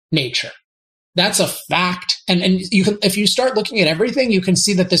impact nature. That's a fact. And if you start looking at everything, you can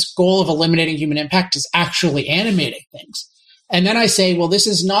see that this goal of eliminating human impact is actually animating things. And then I say, well, this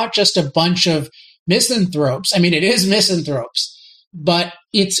is not just a bunch of misanthropes. I mean, it is misanthropes, but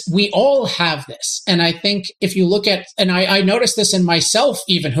we all have this. And I think if you look at, and I noticed this in myself,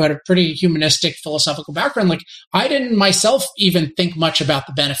 even who had a pretty humanistic philosophical background, like I didn't myself even think much about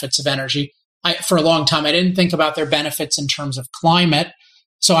the benefits of energy. For a long time, I didn't think about their benefits in terms of climate.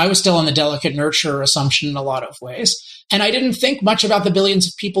 So I was still on the delicate nurture assumption in a lot of ways. And I didn't think much about the billions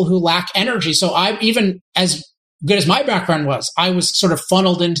of people who lack energy. So even as good as my background was, I was sort of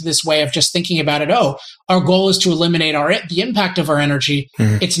funneled into this way of just thinking about it. Our goal is to eliminate the impact of our energy.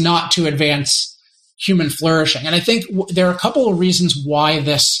 It's not to advance human flourishing. And I think there are a couple of reasons why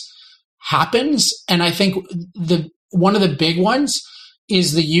this happens. And I think one of the big ones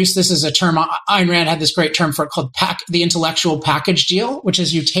is the use. This is a term Ayn Rand had this great term for it called the intellectual package deal, which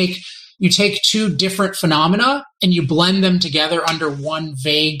is you take two different phenomena and you blend them together under one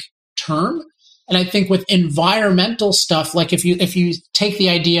vague term. And I think with environmental stuff, like if you take the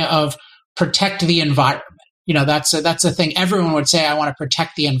idea of protect the environment, that's a thing. Everyone would say, I want to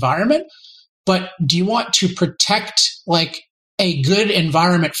protect the environment. But do you want to protect like a good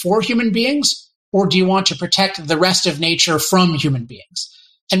environment for human beings, or do you want to protect the rest of nature from human beings?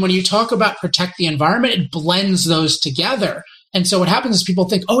 And when you talk about protect the environment, it blends those together. And so what happens is people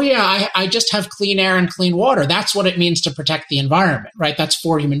think, oh yeah, I just have clean air and clean water. That's what it means to protect the environment, right? That's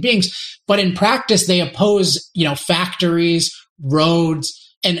for human beings. But in practice, they oppose, factories, roads,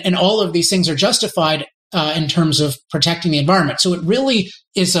 and all of these things are justified in terms of protecting the environment. So it really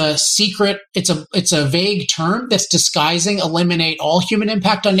is a secret. It's a vague term that's disguising eliminate all human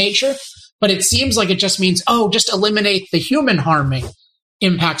impact on nature. But it seems like it just means, just eliminate the human harming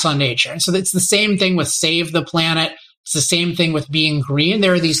impacts on nature. And so it's the same thing with save the planet. It's the same thing with being green.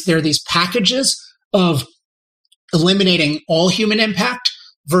 There are these packages of eliminating all human impact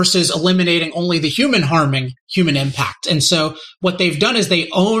versus eliminating only the human harming human impact. And so what they've done is they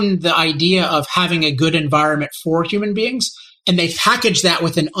own the idea of having a good environment for human beings, and they package that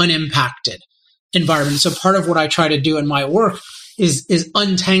with an unimpacted environment. So part of what I try to do in my work is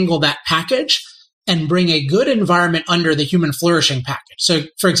untangle that package and bring a good environment under the human flourishing package. So,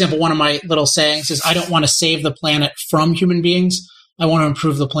 for example, one of my little sayings is, I don't want to save the planet from human beings. I want to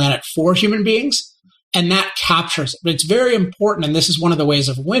improve the planet for human beings. And that captures it. But it's very important, and this is one of the ways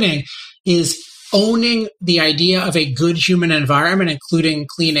of winning, is owning the idea of a good human environment, including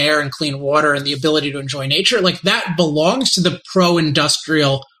clean air and clean water and the ability to enjoy nature. Like that belongs to the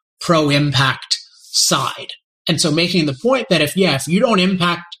pro-industrial, pro-impact side. And so making the point that if you don't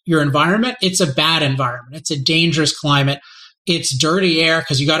impact your environment, it's a bad environment. It's a dangerous climate. It's dirty air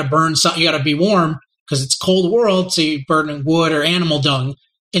because you got to burn something. You got to be warm because it's a cold world. So you burn wood or animal dung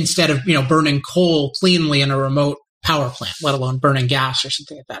instead of, burning coal cleanly in a remote power plant, let alone burning gas or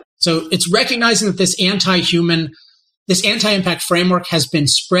something like that. So it's recognizing that this anti-impact framework has been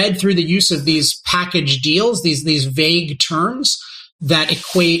spread through the use of these package deals, these vague terms that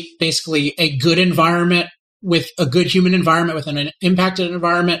equate basically a good environment with a good human environment with an impacted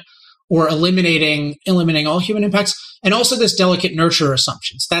environment, or eliminating all human impacts. And also this delicate nurture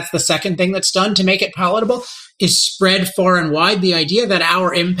assumptions. That's the second thing that's done to make it palatable, is spread far and wide the idea that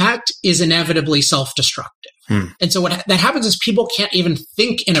our impact is inevitably self-destructive. And so what that happens is people can't even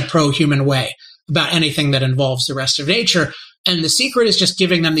think in a pro-human way about anything that involves the rest of nature. And the secret is just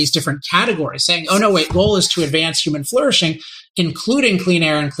giving them these different categories, saying, goal is to advance human flourishing, including clean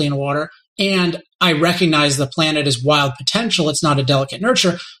air and clean water. And I recognize the planet is wild potential. It's not a delicate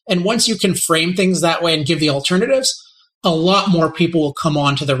nurture. And once you can frame things that way and give the alternatives, a lot more people will come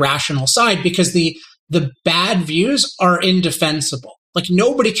on to the rational side, because the bad views are indefensible. Like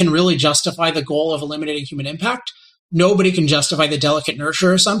nobody can really justify the goal of eliminating human impact. Nobody can justify the delicate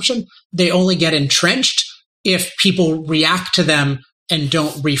nurture assumption. They only get entrenched if people react to them and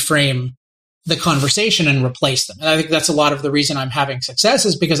don't reframe the conversation and replace them. And I think that's a lot of the reason I'm having success,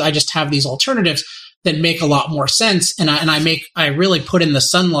 is because I just have these alternatives that make a lot more sense. And I really put in the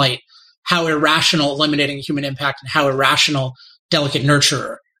sunlight how irrational eliminating human impact and how irrational delicate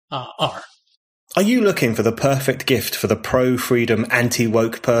nurture are. Are you looking for the perfect gift for the pro-freedom,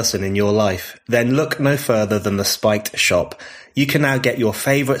 anti-woke person in your life? Then look no further than the Spiked shop. You can now get your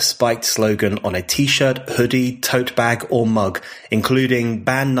favorite Spiked slogan on a t-shirt, hoodie, tote bag, or mug, including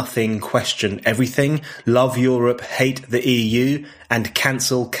ban nothing, question everything, love Europe, hate the EU, and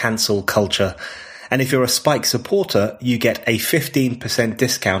cancel culture. And if you're a Spike supporter, you get a 15%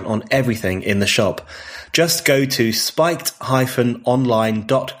 discount on everything in the shop. Just go to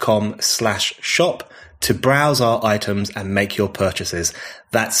spiked-online.com/shop to browse our items and make your purchases.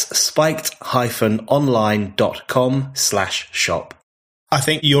 That's spiked-online.com/shop. I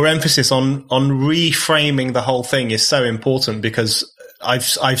think your emphasis on reframing the whole thing is so important, because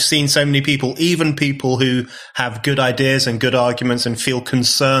I've seen so many people, even people who have good ideas and good arguments and feel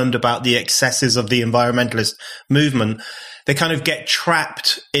concerned about the excesses of the environmentalist movement, they kind of get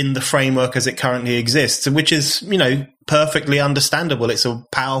trapped in the framework as it currently exists, which is, perfectly understandable. It's a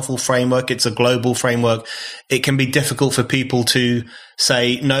powerful framework. It's a global framework. It can be difficult for people to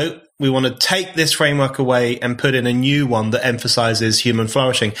say, no, we want to take this framework away and put in a new one that emphasizes human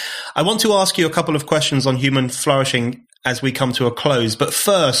flourishing. I want to ask you a couple of questions on human flourishing as we come to a close. But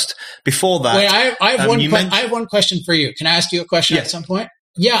first, before that... Wait, I have one question for you. Can I ask you a question at some point?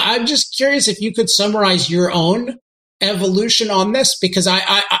 Yeah, I'm just curious if you could summarize your own evolution on this, because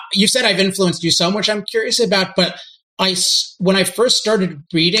you said I've influenced you so much I'm curious about, but when I first started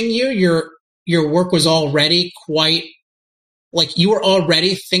reading your work was already quite, like, you were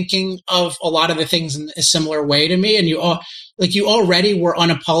already thinking of a lot of the things in a similar way to me, and you already were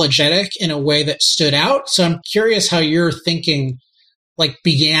unapologetic in a way that stood out. So I'm curious how your thinking like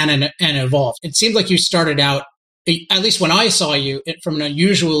began and evolved. It seemed like you started out, at least when I saw you, from an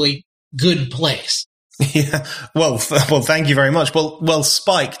unusually good place. Yeah. Well, thank you very much. Well,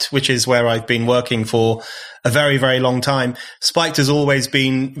 Spiked, which is where I've been working for a very, very long time. Spiked has always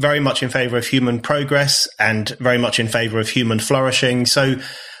been very much in favor of human progress and very much in favor of human flourishing. So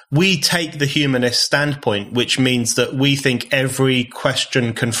we take the humanist standpoint, which means that we think every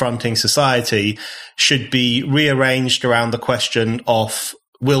question confronting society should be rearranged around the question of,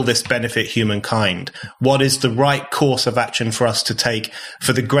 will this benefit humankind? What is the right course of action for us to take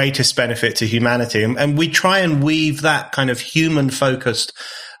for the greatest benefit to humanity? And we try and weave that kind of human-focused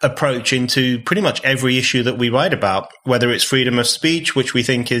approach into pretty much every issue that we write about, whether it's freedom of speech, which we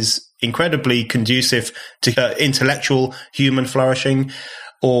think is incredibly conducive to intellectual human flourishing,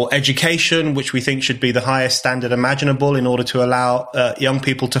 or education, which we think should be the highest standard imaginable in order to allow young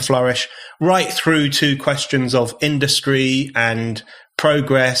people to flourish, right through to questions of industry and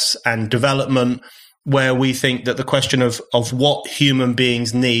progress and development, where we think that the question of what human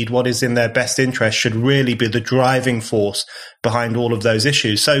beings need, what is in their best interest, should really be the driving force behind all of those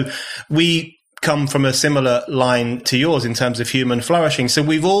issues. So we come from a similar line to yours in terms of human flourishing. So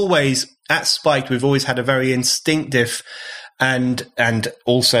we've always, at Spiked, we've always had a very instinctive and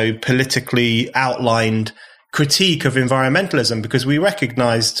also politically outlined critique of environmentalism, because we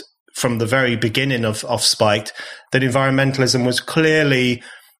recognized from the very beginning of Spiked that environmentalism was clearly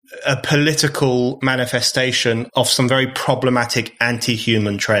a political manifestation of some very problematic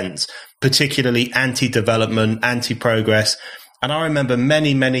anti-human trends, particularly anti-development, anti-progress. And I remember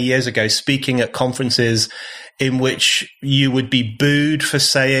many, many years ago speaking at conferences in which you would be booed for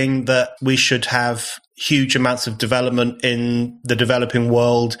saying that we should have huge amounts of development in the developing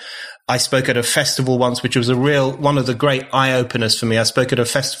world. I spoke at a festival once, which was one of the great eye-openers for me. I spoke at a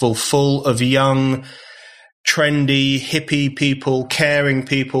festival full of young, trendy, hippie people, caring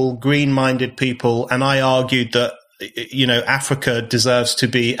people, green-minded people. And I argued that, Africa deserves to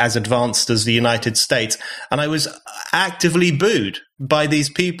be as advanced as the United States. And I was actively booed by these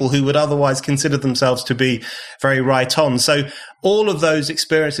people who would otherwise consider themselves to be very right on. So all of those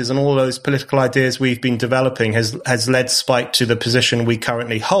experiences and all those political ideas we've been developing has led Spike to the position we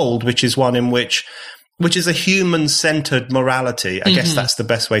currently hold, which is one in which is a human-centered morality. I guess that's the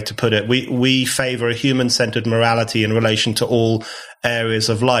best way to put it. We favor a human-centered morality in relation to all areas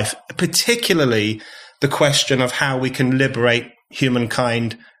of life, particularly the question of how we can liberate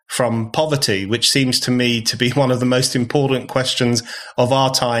humankind from poverty, which seems to me to be one of the most important questions of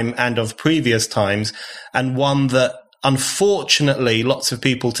our time and of previous times, and one that unfortunately lots of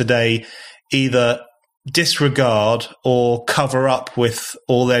people today either disregard or cover up with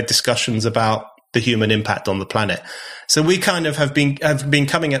all their discussions about the human impact on the planet. So we kind of have been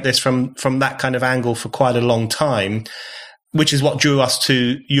coming at this from that kind of angle for quite a long time, which is what drew us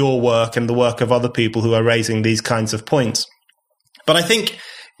to your work and the work of other people who are raising these kinds of points. But I think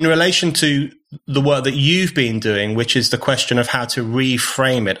in relation to the work that you've been doing, which is the question of how to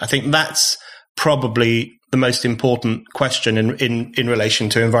reframe it, I think that's probably the most important question in relation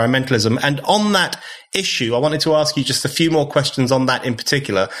to environmentalism. And on that issue, I wanted to ask you just a few more questions on that in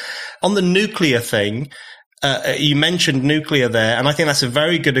particular. On the nuclear thing, you mentioned nuclear there, and I think that's a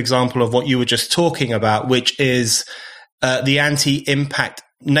very good example of what you were just talking about, which is the anti-impact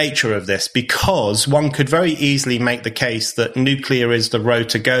nature of this, because one could very easily make the case that nuclear is the road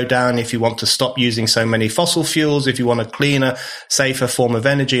to go down if you want to stop using so many fossil fuels, if you want a cleaner, safer form of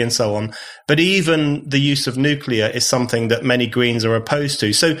energy, and so on. But even the use of nuclear is something that many Greens are opposed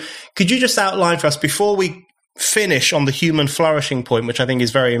to. So could you just outline for us, before we finish on the human flourishing point, which I think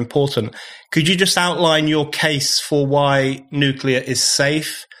is very important, could you just outline your case for why nuclear is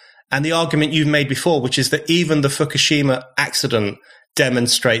safe, and the argument you've made before, which is that even the Fukushima accident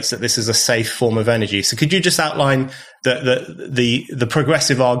demonstrates that this is a safe form of energy? So could you just outline the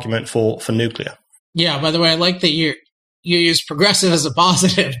progressive argument for nuclear? Yeah, by the way, I like that you use progressive as a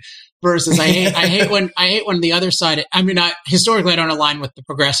positive versus I hate when the other side, historically I don't align with the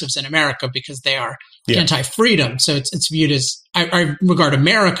progressives in America because they are anti-freedom. So it's viewed as, I regard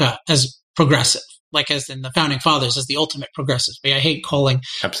America as progressive, like as in the founding fathers as the ultimate progressives. But I hate calling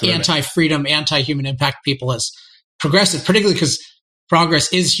anti-freedom, anti-human impact people as progressive, particularly because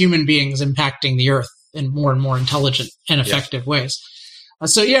progress is human beings impacting the earth in more and more intelligent and effective ways.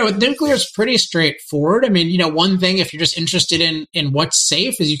 So yeah, with nuclear, it's pretty straightforward. I mean, one thing, if you're just interested in what's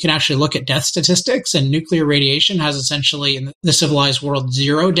safe, is you can actually look at death statistics, and nuclear radiation has essentially in the civilized world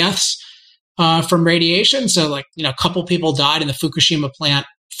 0 deaths from radiation. So a couple people died in the Fukushima plant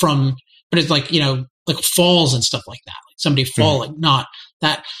but it's like falls and stuff like that, like somebody falling, not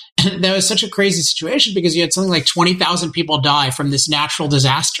that. And that was such a crazy situation because you had something like 20,000 people die from this natural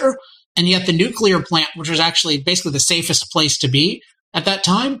disaster. And yet the nuclear plant, which was actually basically the safest place to be at that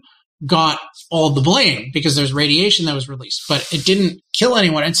time, got all the blame because there's radiation that was released, but it didn't kill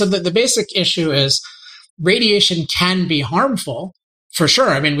anyone. And so the basic issue is radiation can be harmful for sure.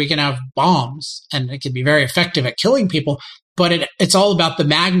 I mean, we can have bombs and it can be very effective at killing people, but it's all about the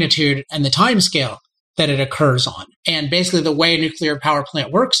magnitude and the time scale that it occurs on. And basically the way a nuclear power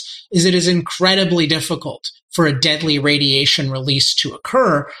plant works is it is incredibly difficult for a deadly radiation release to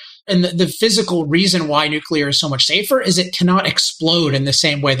occur. And the physical reason why nuclear is so much safer is it cannot explode in the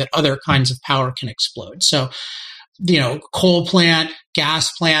same way that other kinds of power can explode. So, coal plant,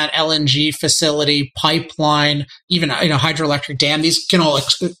 gas plant, LNG facility, pipeline, even hydroelectric dam, these can all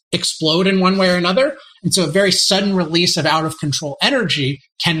explode in one way or another. And so a very sudden release of out of control energy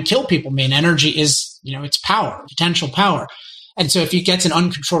can kill people. I mean, energy is, it's power, potential power. And so if you get an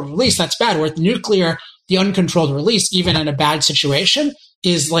uncontrolled release, that's bad. Where with nuclear, the uncontrolled release, even in a bad situation,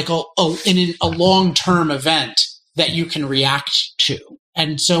 is like a long-term event that you can react to.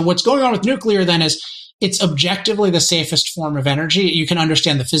 And so what's going on with nuclear then is it's objectively the safest form of energy. You can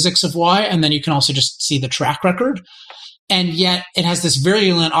understand the physics of why, and then you can also just see the track record. And yet it has this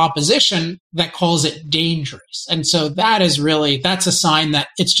virulent opposition that calls it dangerous. And so that's a sign that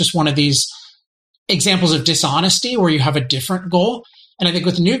it's just one of these examples of dishonesty where you have a different goal. And I think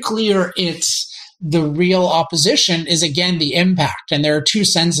with nuclear, the real opposition is, again, the impact. And there are two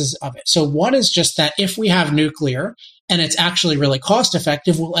senses of it. So one is just that if we have nuclear and it's actually really cost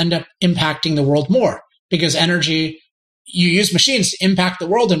effective, we'll end up impacting the world more because energy, you use machines to impact the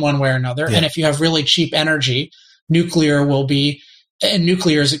world in one way or another. Yeah. And if you have really cheap energy, nuclear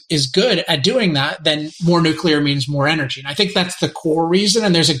is good at doing that, then more nuclear means more energy. And I think that's the core reason.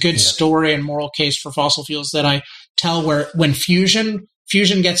 And there's a good story and moral case for fossil fuels that I tell where when fusion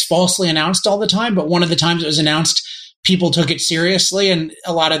gets falsely announced all the time, but one of the times it was announced, people took it seriously, and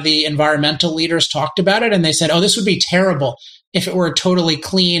a lot of the environmental leaders talked about it, and they said, oh, this would be terrible if it were a totally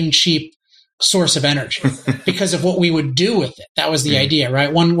clean, cheap source of energy because of what we would do with it. That was the idea,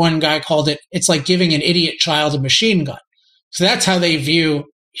 right? One guy called it's like giving an idiot child a machine gun. So that's how they view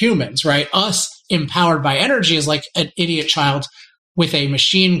humans, right? Us empowered by energy is like an idiot child with a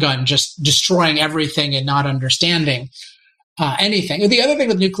machine gun, just destroying everything and not understanding anything. The other thing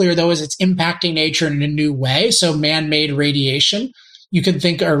with nuclear, though, is it's impacting nature in a new way. So man-made radiation, you can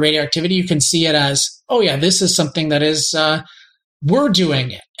think, or radioactivity, you can see it as, oh yeah, this is something that is, we're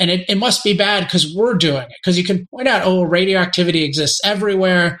doing it. And it must be bad because we're doing it. Because you can point out, oh, radioactivity exists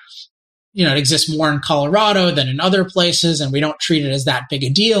everywhere. It exists more in Colorado than in other places, and we don't treat it as that big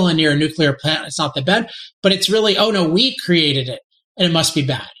a deal. And near a nuclear plant, it's not that bad. But it's really, oh no, we created it, and it must be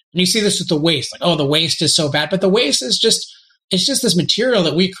bad. And you see this with the waste, like, oh, the waste is so bad. But the waste is it's just this material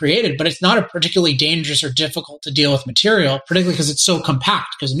that we created, but it's not a particularly dangerous or difficult to deal with material, particularly because it's so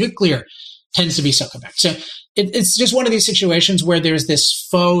compact, because nuclear tends to be so compact. So it's just one of these situations where there's this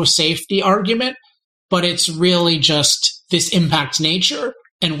faux safety argument, but it's really just this impacts nature,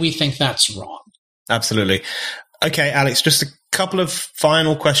 and we think that's wrong. Absolutely. Okay, Alex, just a couple of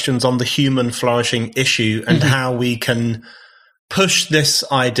final questions on the human flourishing issue and how we can push this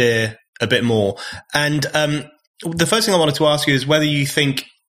idea a bit more. And the first thing I wanted to ask you is whether you think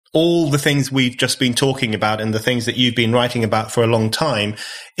all the things we've just been talking about and the things that you've been writing about for a long time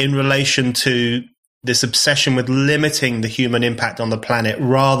in relation to this obsession with limiting the human impact on the planet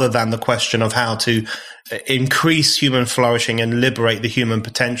rather than the question of how to increase human flourishing and liberate the human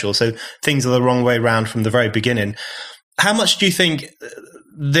potential. So things are the wrong way around from the very beginning. How much do you think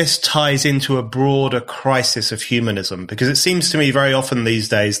this ties into a broader crisis of humanism? Because it seems to me very often these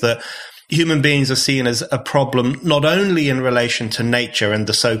days that human beings are seen as a problem, not only in relation to nature and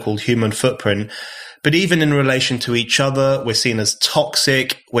the so-called human footprint, but even in relation to each other. We're seen as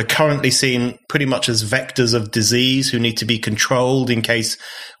toxic. We're currently seen pretty much as vectors of disease who need to be controlled in case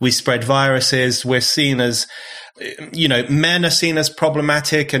we spread viruses. We're seen as, men are seen as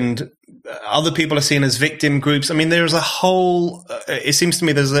problematic and other people are seen as victim groups. I mean, there's a whole, it seems to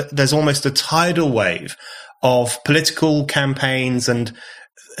me there's almost a tidal wave of political campaigns and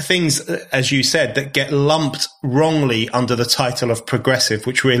things, as you said, that get lumped wrongly under the title of progressive,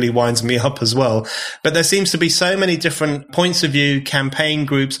 which really winds me up as well. But there seems to be so many different points of view, campaign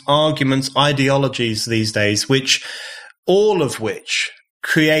groups, arguments, ideologies these days, all of which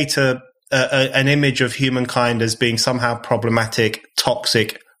create an image of humankind as being somehow problematic,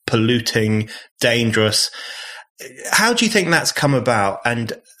 toxic, polluting, dangerous. How do you think that's come about?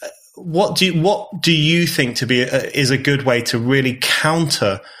 And what do you think to be is a good way to really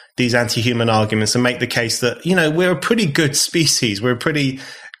counter these anti-human arguments and make the case that, we're a pretty good species, we're a pretty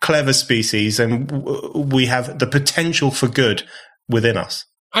clever species, and we have the potential for good within us?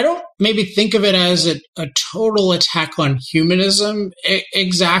 I don't maybe think of it as a total attack on humanism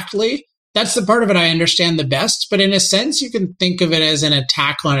exactly. That's the part of it I understand the best. But in a sense, you can think of it as an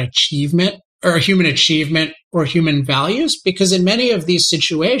attack on achievement or human achievement or human values, because in many of these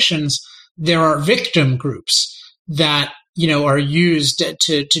situations, there are victim groups that, are used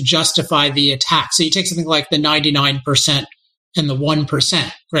to justify the attack. So you take something like the 99% and the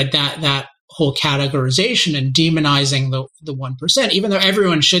 1%, right? That whole categorization and demonizing the 1%, even though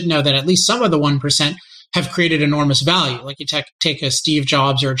everyone should know that at least some of the 1% have created enormous value. Like you take a Steve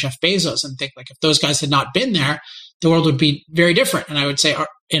Jobs or a Jeff Bezos and think, like, if those guys had not been there, the world would be very different. And I would say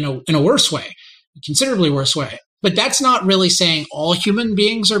in a worse way, a considerably worse way. But that's not really saying all human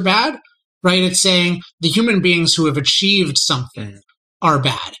beings are bad, right? It's saying the human beings who have achieved something are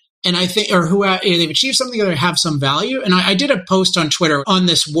bad. And I think, or who they've achieved something or have some value. And I did a post on Twitter on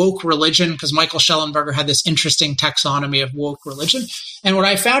this woke religion, because Michael Schellenberger had this interesting taxonomy of woke religion. And what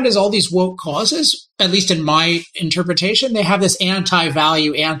I found is all these woke causes, at least in my interpretation, they have this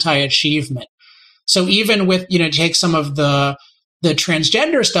anti-value, anti-achievement. So even with, take some of the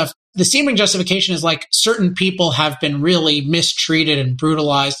transgender stuff, the seeming justification is like certain people have been really mistreated and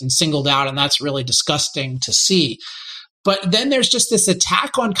brutalized and singled out, and that's really disgusting to see. But then there's just this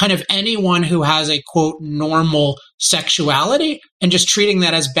attack on kind of anyone who has a, quote, normal sexuality, and just treating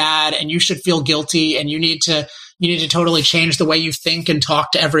that as bad, and you should feel guilty, and you need to totally change the way you think and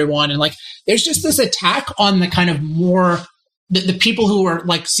talk to everyone. And like, there's just this attack on the kind of more, the people who are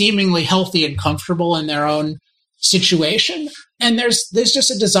like seemingly healthy and comfortable in their own situation. And there's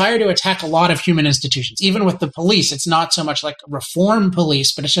just a desire to attack a lot of human institutions. Even with the police, it's not so much like reform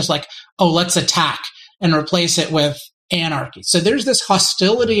police, but it's just like, oh, let's attack and replace it with anarchy. So there's this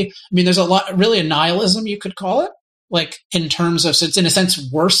hostility. I mean, there's a lot, really a nihilism, you could call it, like in terms of, so it's in a sense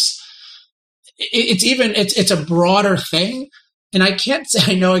worse. It's a broader thing. And I can't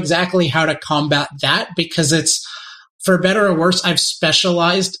say I know exactly how to combat that, because it's, for better or worse, I've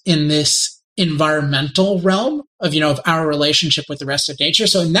specialized in this environmental realm of, of our relationship with the rest of nature.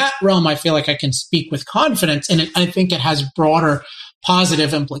 So in that realm, I feel like I can speak with confidence, and I think it has broader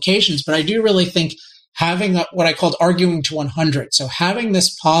positive implications. But I do really think having what I called arguing to 100. So having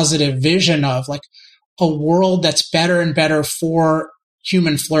this positive vision of like a world that's better and better for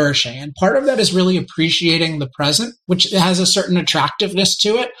human flourishing. And part of that is really appreciating the present, which has a certain attractiveness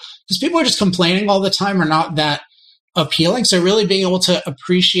to it, because people are just complaining all the time are not that appealing. So really being able to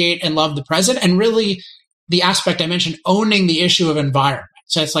appreciate and love the present, and really the aspect I mentioned, owning the issue of environment.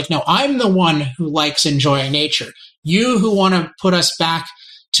 So it's like, no, I'm the one who likes enjoying nature. You who want to put us back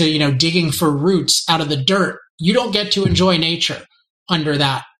to, digging for roots out of the dirt, you don't get to enjoy nature under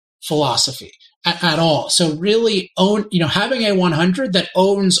that philosophy at all. So really having a 100 that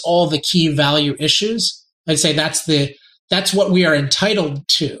owns all the key value issues, I'd say that's what we are entitled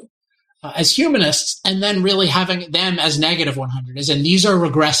to as humanists. And then really having them as negative 100, as in these are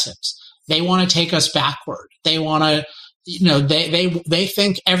regressives. They want to take us backward. They want to, they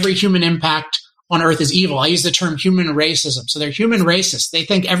think every human impact on Earth is evil. I use the term human racism. So they're human racists. They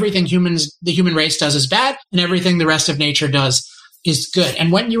think everything the human race does is bad, and everything the rest of nature does is good.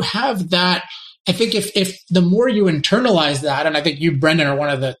 And when you have that, I think if the more you internalize that, and I think you, Brendan, are one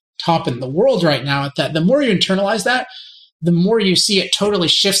of the top in the world right now at that, the more you internalize that, the more you see it totally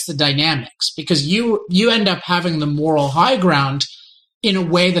shifts the dynamics, because you end up having the moral high ground in a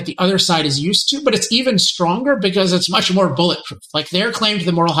way that the other side is used to, but it's even stronger because it's much more bulletproof. Like their claim to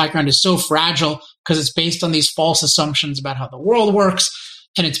the moral high ground is so fragile because it's based on these false assumptions about how the world works,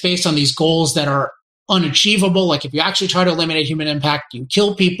 and it's based on these goals that are unachievable. Like if you actually try to eliminate human impact, you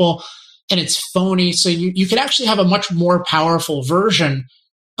kill people, and it's phony. So you could actually have a much more powerful version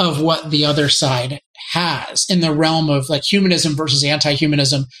of what the other side has in the realm of like humanism versus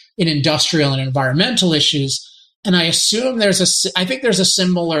anti-humanism in industrial and environmental issues. And I assume I think there's a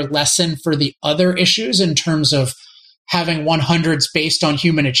similar lesson for the other issues in terms of having 100s based on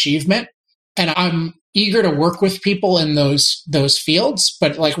human achievement. And I'm eager to work with people in those fields.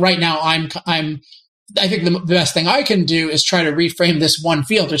 But like right now, I think the best thing I can do is try to reframe this one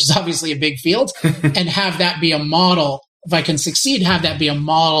field, which is obviously a big field, and have that be a model. If I can succeed, have that be a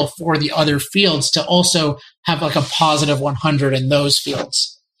model for the other fields to also have like a positive 100 in those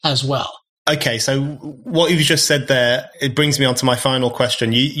fields as well. Okay, so what you've just said there, it brings me on to my final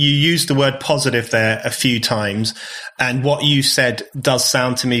question. You used the word positive there a few times, and what you said does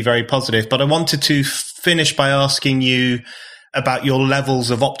sound to me very positive, but I wanted to finish by asking you about your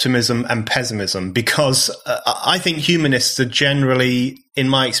levels of optimism and pessimism, because I think humanists are generally, in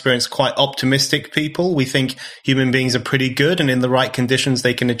my experience, quite optimistic people. We think human beings are pretty good, and in the right conditions,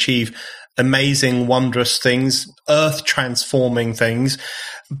 they can achieve amazing, wondrous things, earth-transforming things.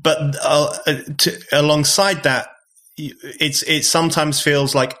 But alongside that, it sometimes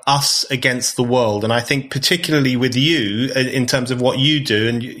feels like us against the world. And I think particularly with you, in terms of what you do,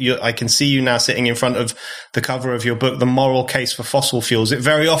 and I can see you now sitting in front of the cover of your book, The Moral Case for Fossil Fuels, it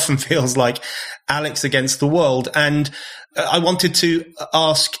very often feels like Alex against the world. And I wanted to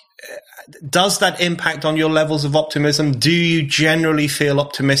ask, does that impact on your levels of optimism? Do you generally feel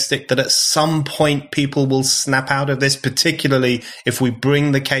optimistic that at some point people will snap out of this, particularly if we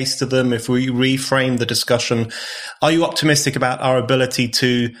bring the case to them, if we reframe the discussion? Are you optimistic about our ability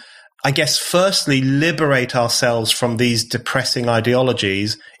to, I guess, firstly, liberate ourselves from these depressing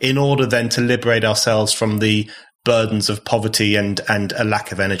ideologies in order then to liberate ourselves from the burdens of poverty and a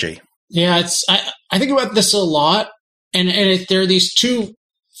lack of energy? Yeah, I think about this a lot. And there are these two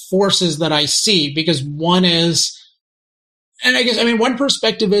forces that I see, because one is, and one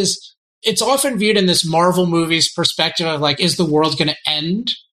perspective is, it's often viewed in this Marvel movies perspective of like, is the world going to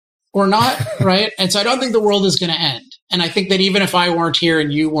end or not? Right. And so I don't think the world is going to end. And I think that even if I weren't here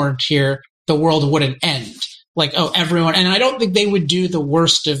and you weren't here, the world wouldn't end. Like, oh, everyone. And I don't think they would do the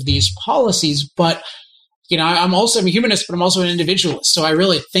worst of these policies, but I'm a humanist, but I'm also an individualist. So I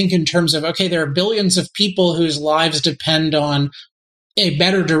really think in terms of, okay, there are billions of people whose lives depend on a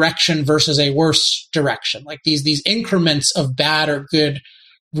better direction versus a worse direction. Like these increments of bad or good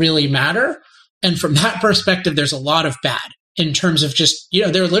really matter. And from that perspective, there's a lot of bad in terms of just,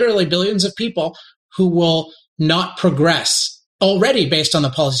 there are literally billions of people who will not progress already based on the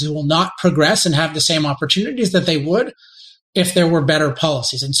policies, who will not progress and have the same opportunities that they would if there were better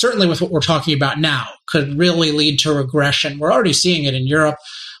policies. And certainly with what we're talking about now could really lead to regression. We're already seeing it in Europe.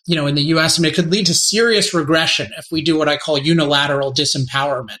 In the US, it could lead to serious regression if we do what I call unilateral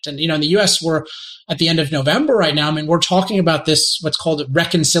disempowerment. And, in the US, we're at the end of November right now. We're talking about this, what's called a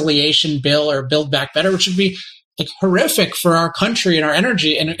reconciliation bill or Build Back Better, which would be like horrific for our country and our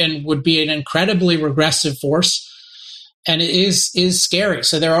energy and would be an incredibly regressive force. And it is scary.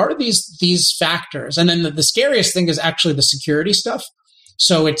 So there are these factors. And then the scariest thing is actually the security stuff.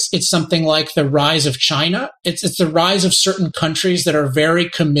 So it's something like the rise of China. It's the rise of certain countries that are very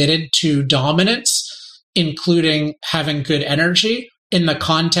committed to dominance, including having good energy in the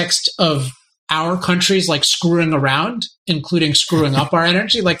context of our countries like screwing around, including screwing up our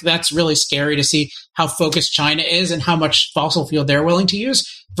energy. Like that's really scary to see how focused China is and how much fossil fuel they're willing to use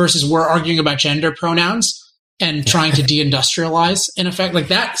versus we're arguing about gender pronouns and trying to deindustrialize. In effect, like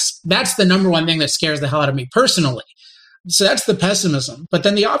that's the number one thing that scares the hell out of me personally. So that's the pessimism. But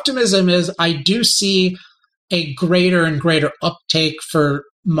then the optimism is I do see a greater and greater uptake for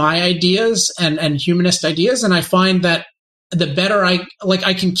my ideas and humanist ideas. And I find that the better I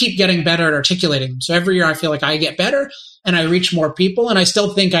can keep getting better at articulating them. So every year I feel like I get better and I reach more people. And I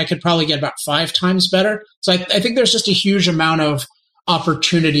still think I could probably get about 5 times better. So I think there's just a huge amount of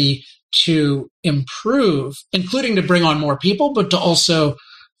opportunity to improve, including to bring on more people, but to also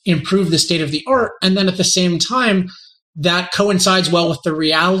improve the state of the art. And then at the same time, that coincides well with the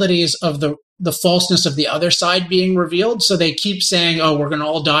realities of the falseness of the other side being revealed. So they keep saying, oh, we're going to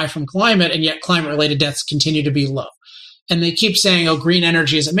all die from climate, and yet climate-related deaths continue to be low. And they keep saying, oh, green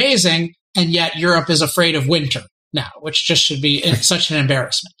energy is amazing, and yet Europe is afraid of winter now, which just should be such an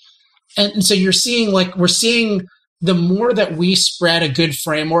embarrassment. And so we're seeing the more that we spread a good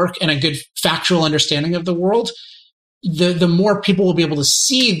framework and a good factual understanding of the world, the more people will be able to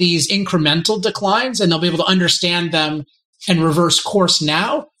see these incremental declines, and they'll be able to understand them and reverse course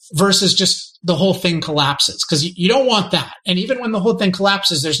now versus just the whole thing collapses. Because you don't want that. And even when the whole thing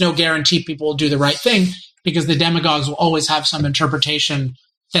collapses, there's no guarantee people will do the right thing because the demagogues will always have some interpretation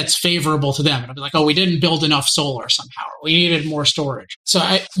that's favorable to them. It'll be like, oh, we didn't build enough solar somehow. We needed more storage. So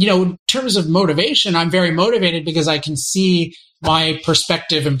in terms of motivation, I'm very motivated because I can see my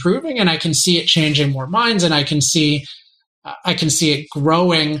perspective improving and I can see it changing more minds and I can see it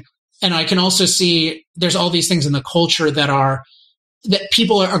growing. And I can also see there's all these things in the culture that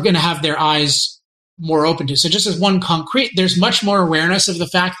people are going to have their eyes more open to. So just as one concrete, there's much more awareness of the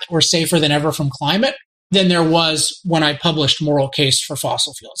fact that we're safer than ever from climate than there was when I published Moral Case for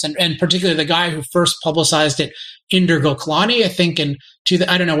Fossil Fuels. And particularly the guy who first publicized it, Inder Goklani, I think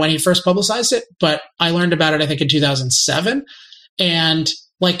I don't know when he first publicized it, but I learned about it, I think in 2007. And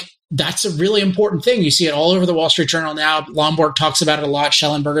that's a really important thing. You see it all over the Wall Street Journal now. Lomborg talks about it a lot.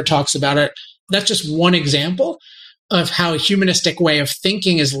 Schellenberger talks about it. That's just one example of how a humanistic way of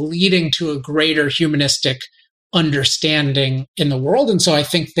thinking is leading to a greater humanistic understanding in the world. And so I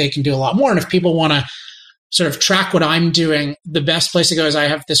think they can do a lot more. And if people want to sort of track what I'm doing, the best place to go is I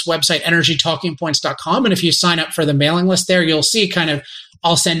have this website, energytalkingpoints.com. And if you sign up for the mailing list there, you'll see kind of,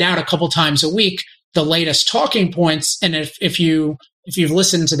 I'll send out a couple times a week the latest talking points. And if you've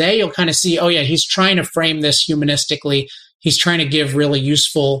listened today, you'll kind of see, oh yeah, he's trying to frame this humanistically. He's trying to give really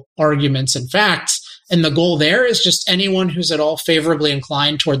useful arguments and facts. And the goal there is just anyone who's at all favorably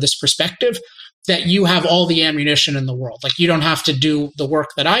inclined toward this perspective, that you have all the ammunition in the world. Like, you don't have to do the work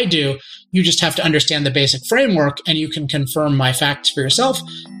that I do. You just have to understand the basic framework, and you can confirm my facts for yourself.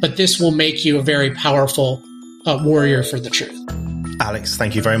 But this will make you a very powerful warrior for the truth. Alex,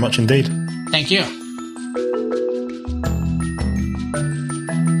 thank you very much indeed. Thank you.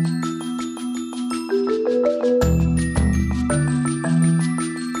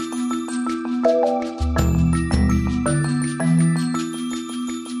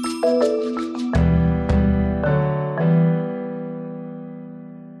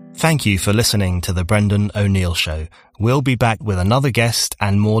 Thank you for listening to The Brendan O'Neill Show. We'll be back with another guest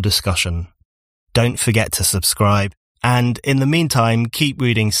and more discussion. Don't forget to subscribe, and in the meantime, keep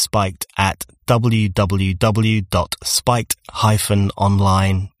reading Spiked at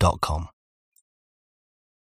www.spiked-online.com.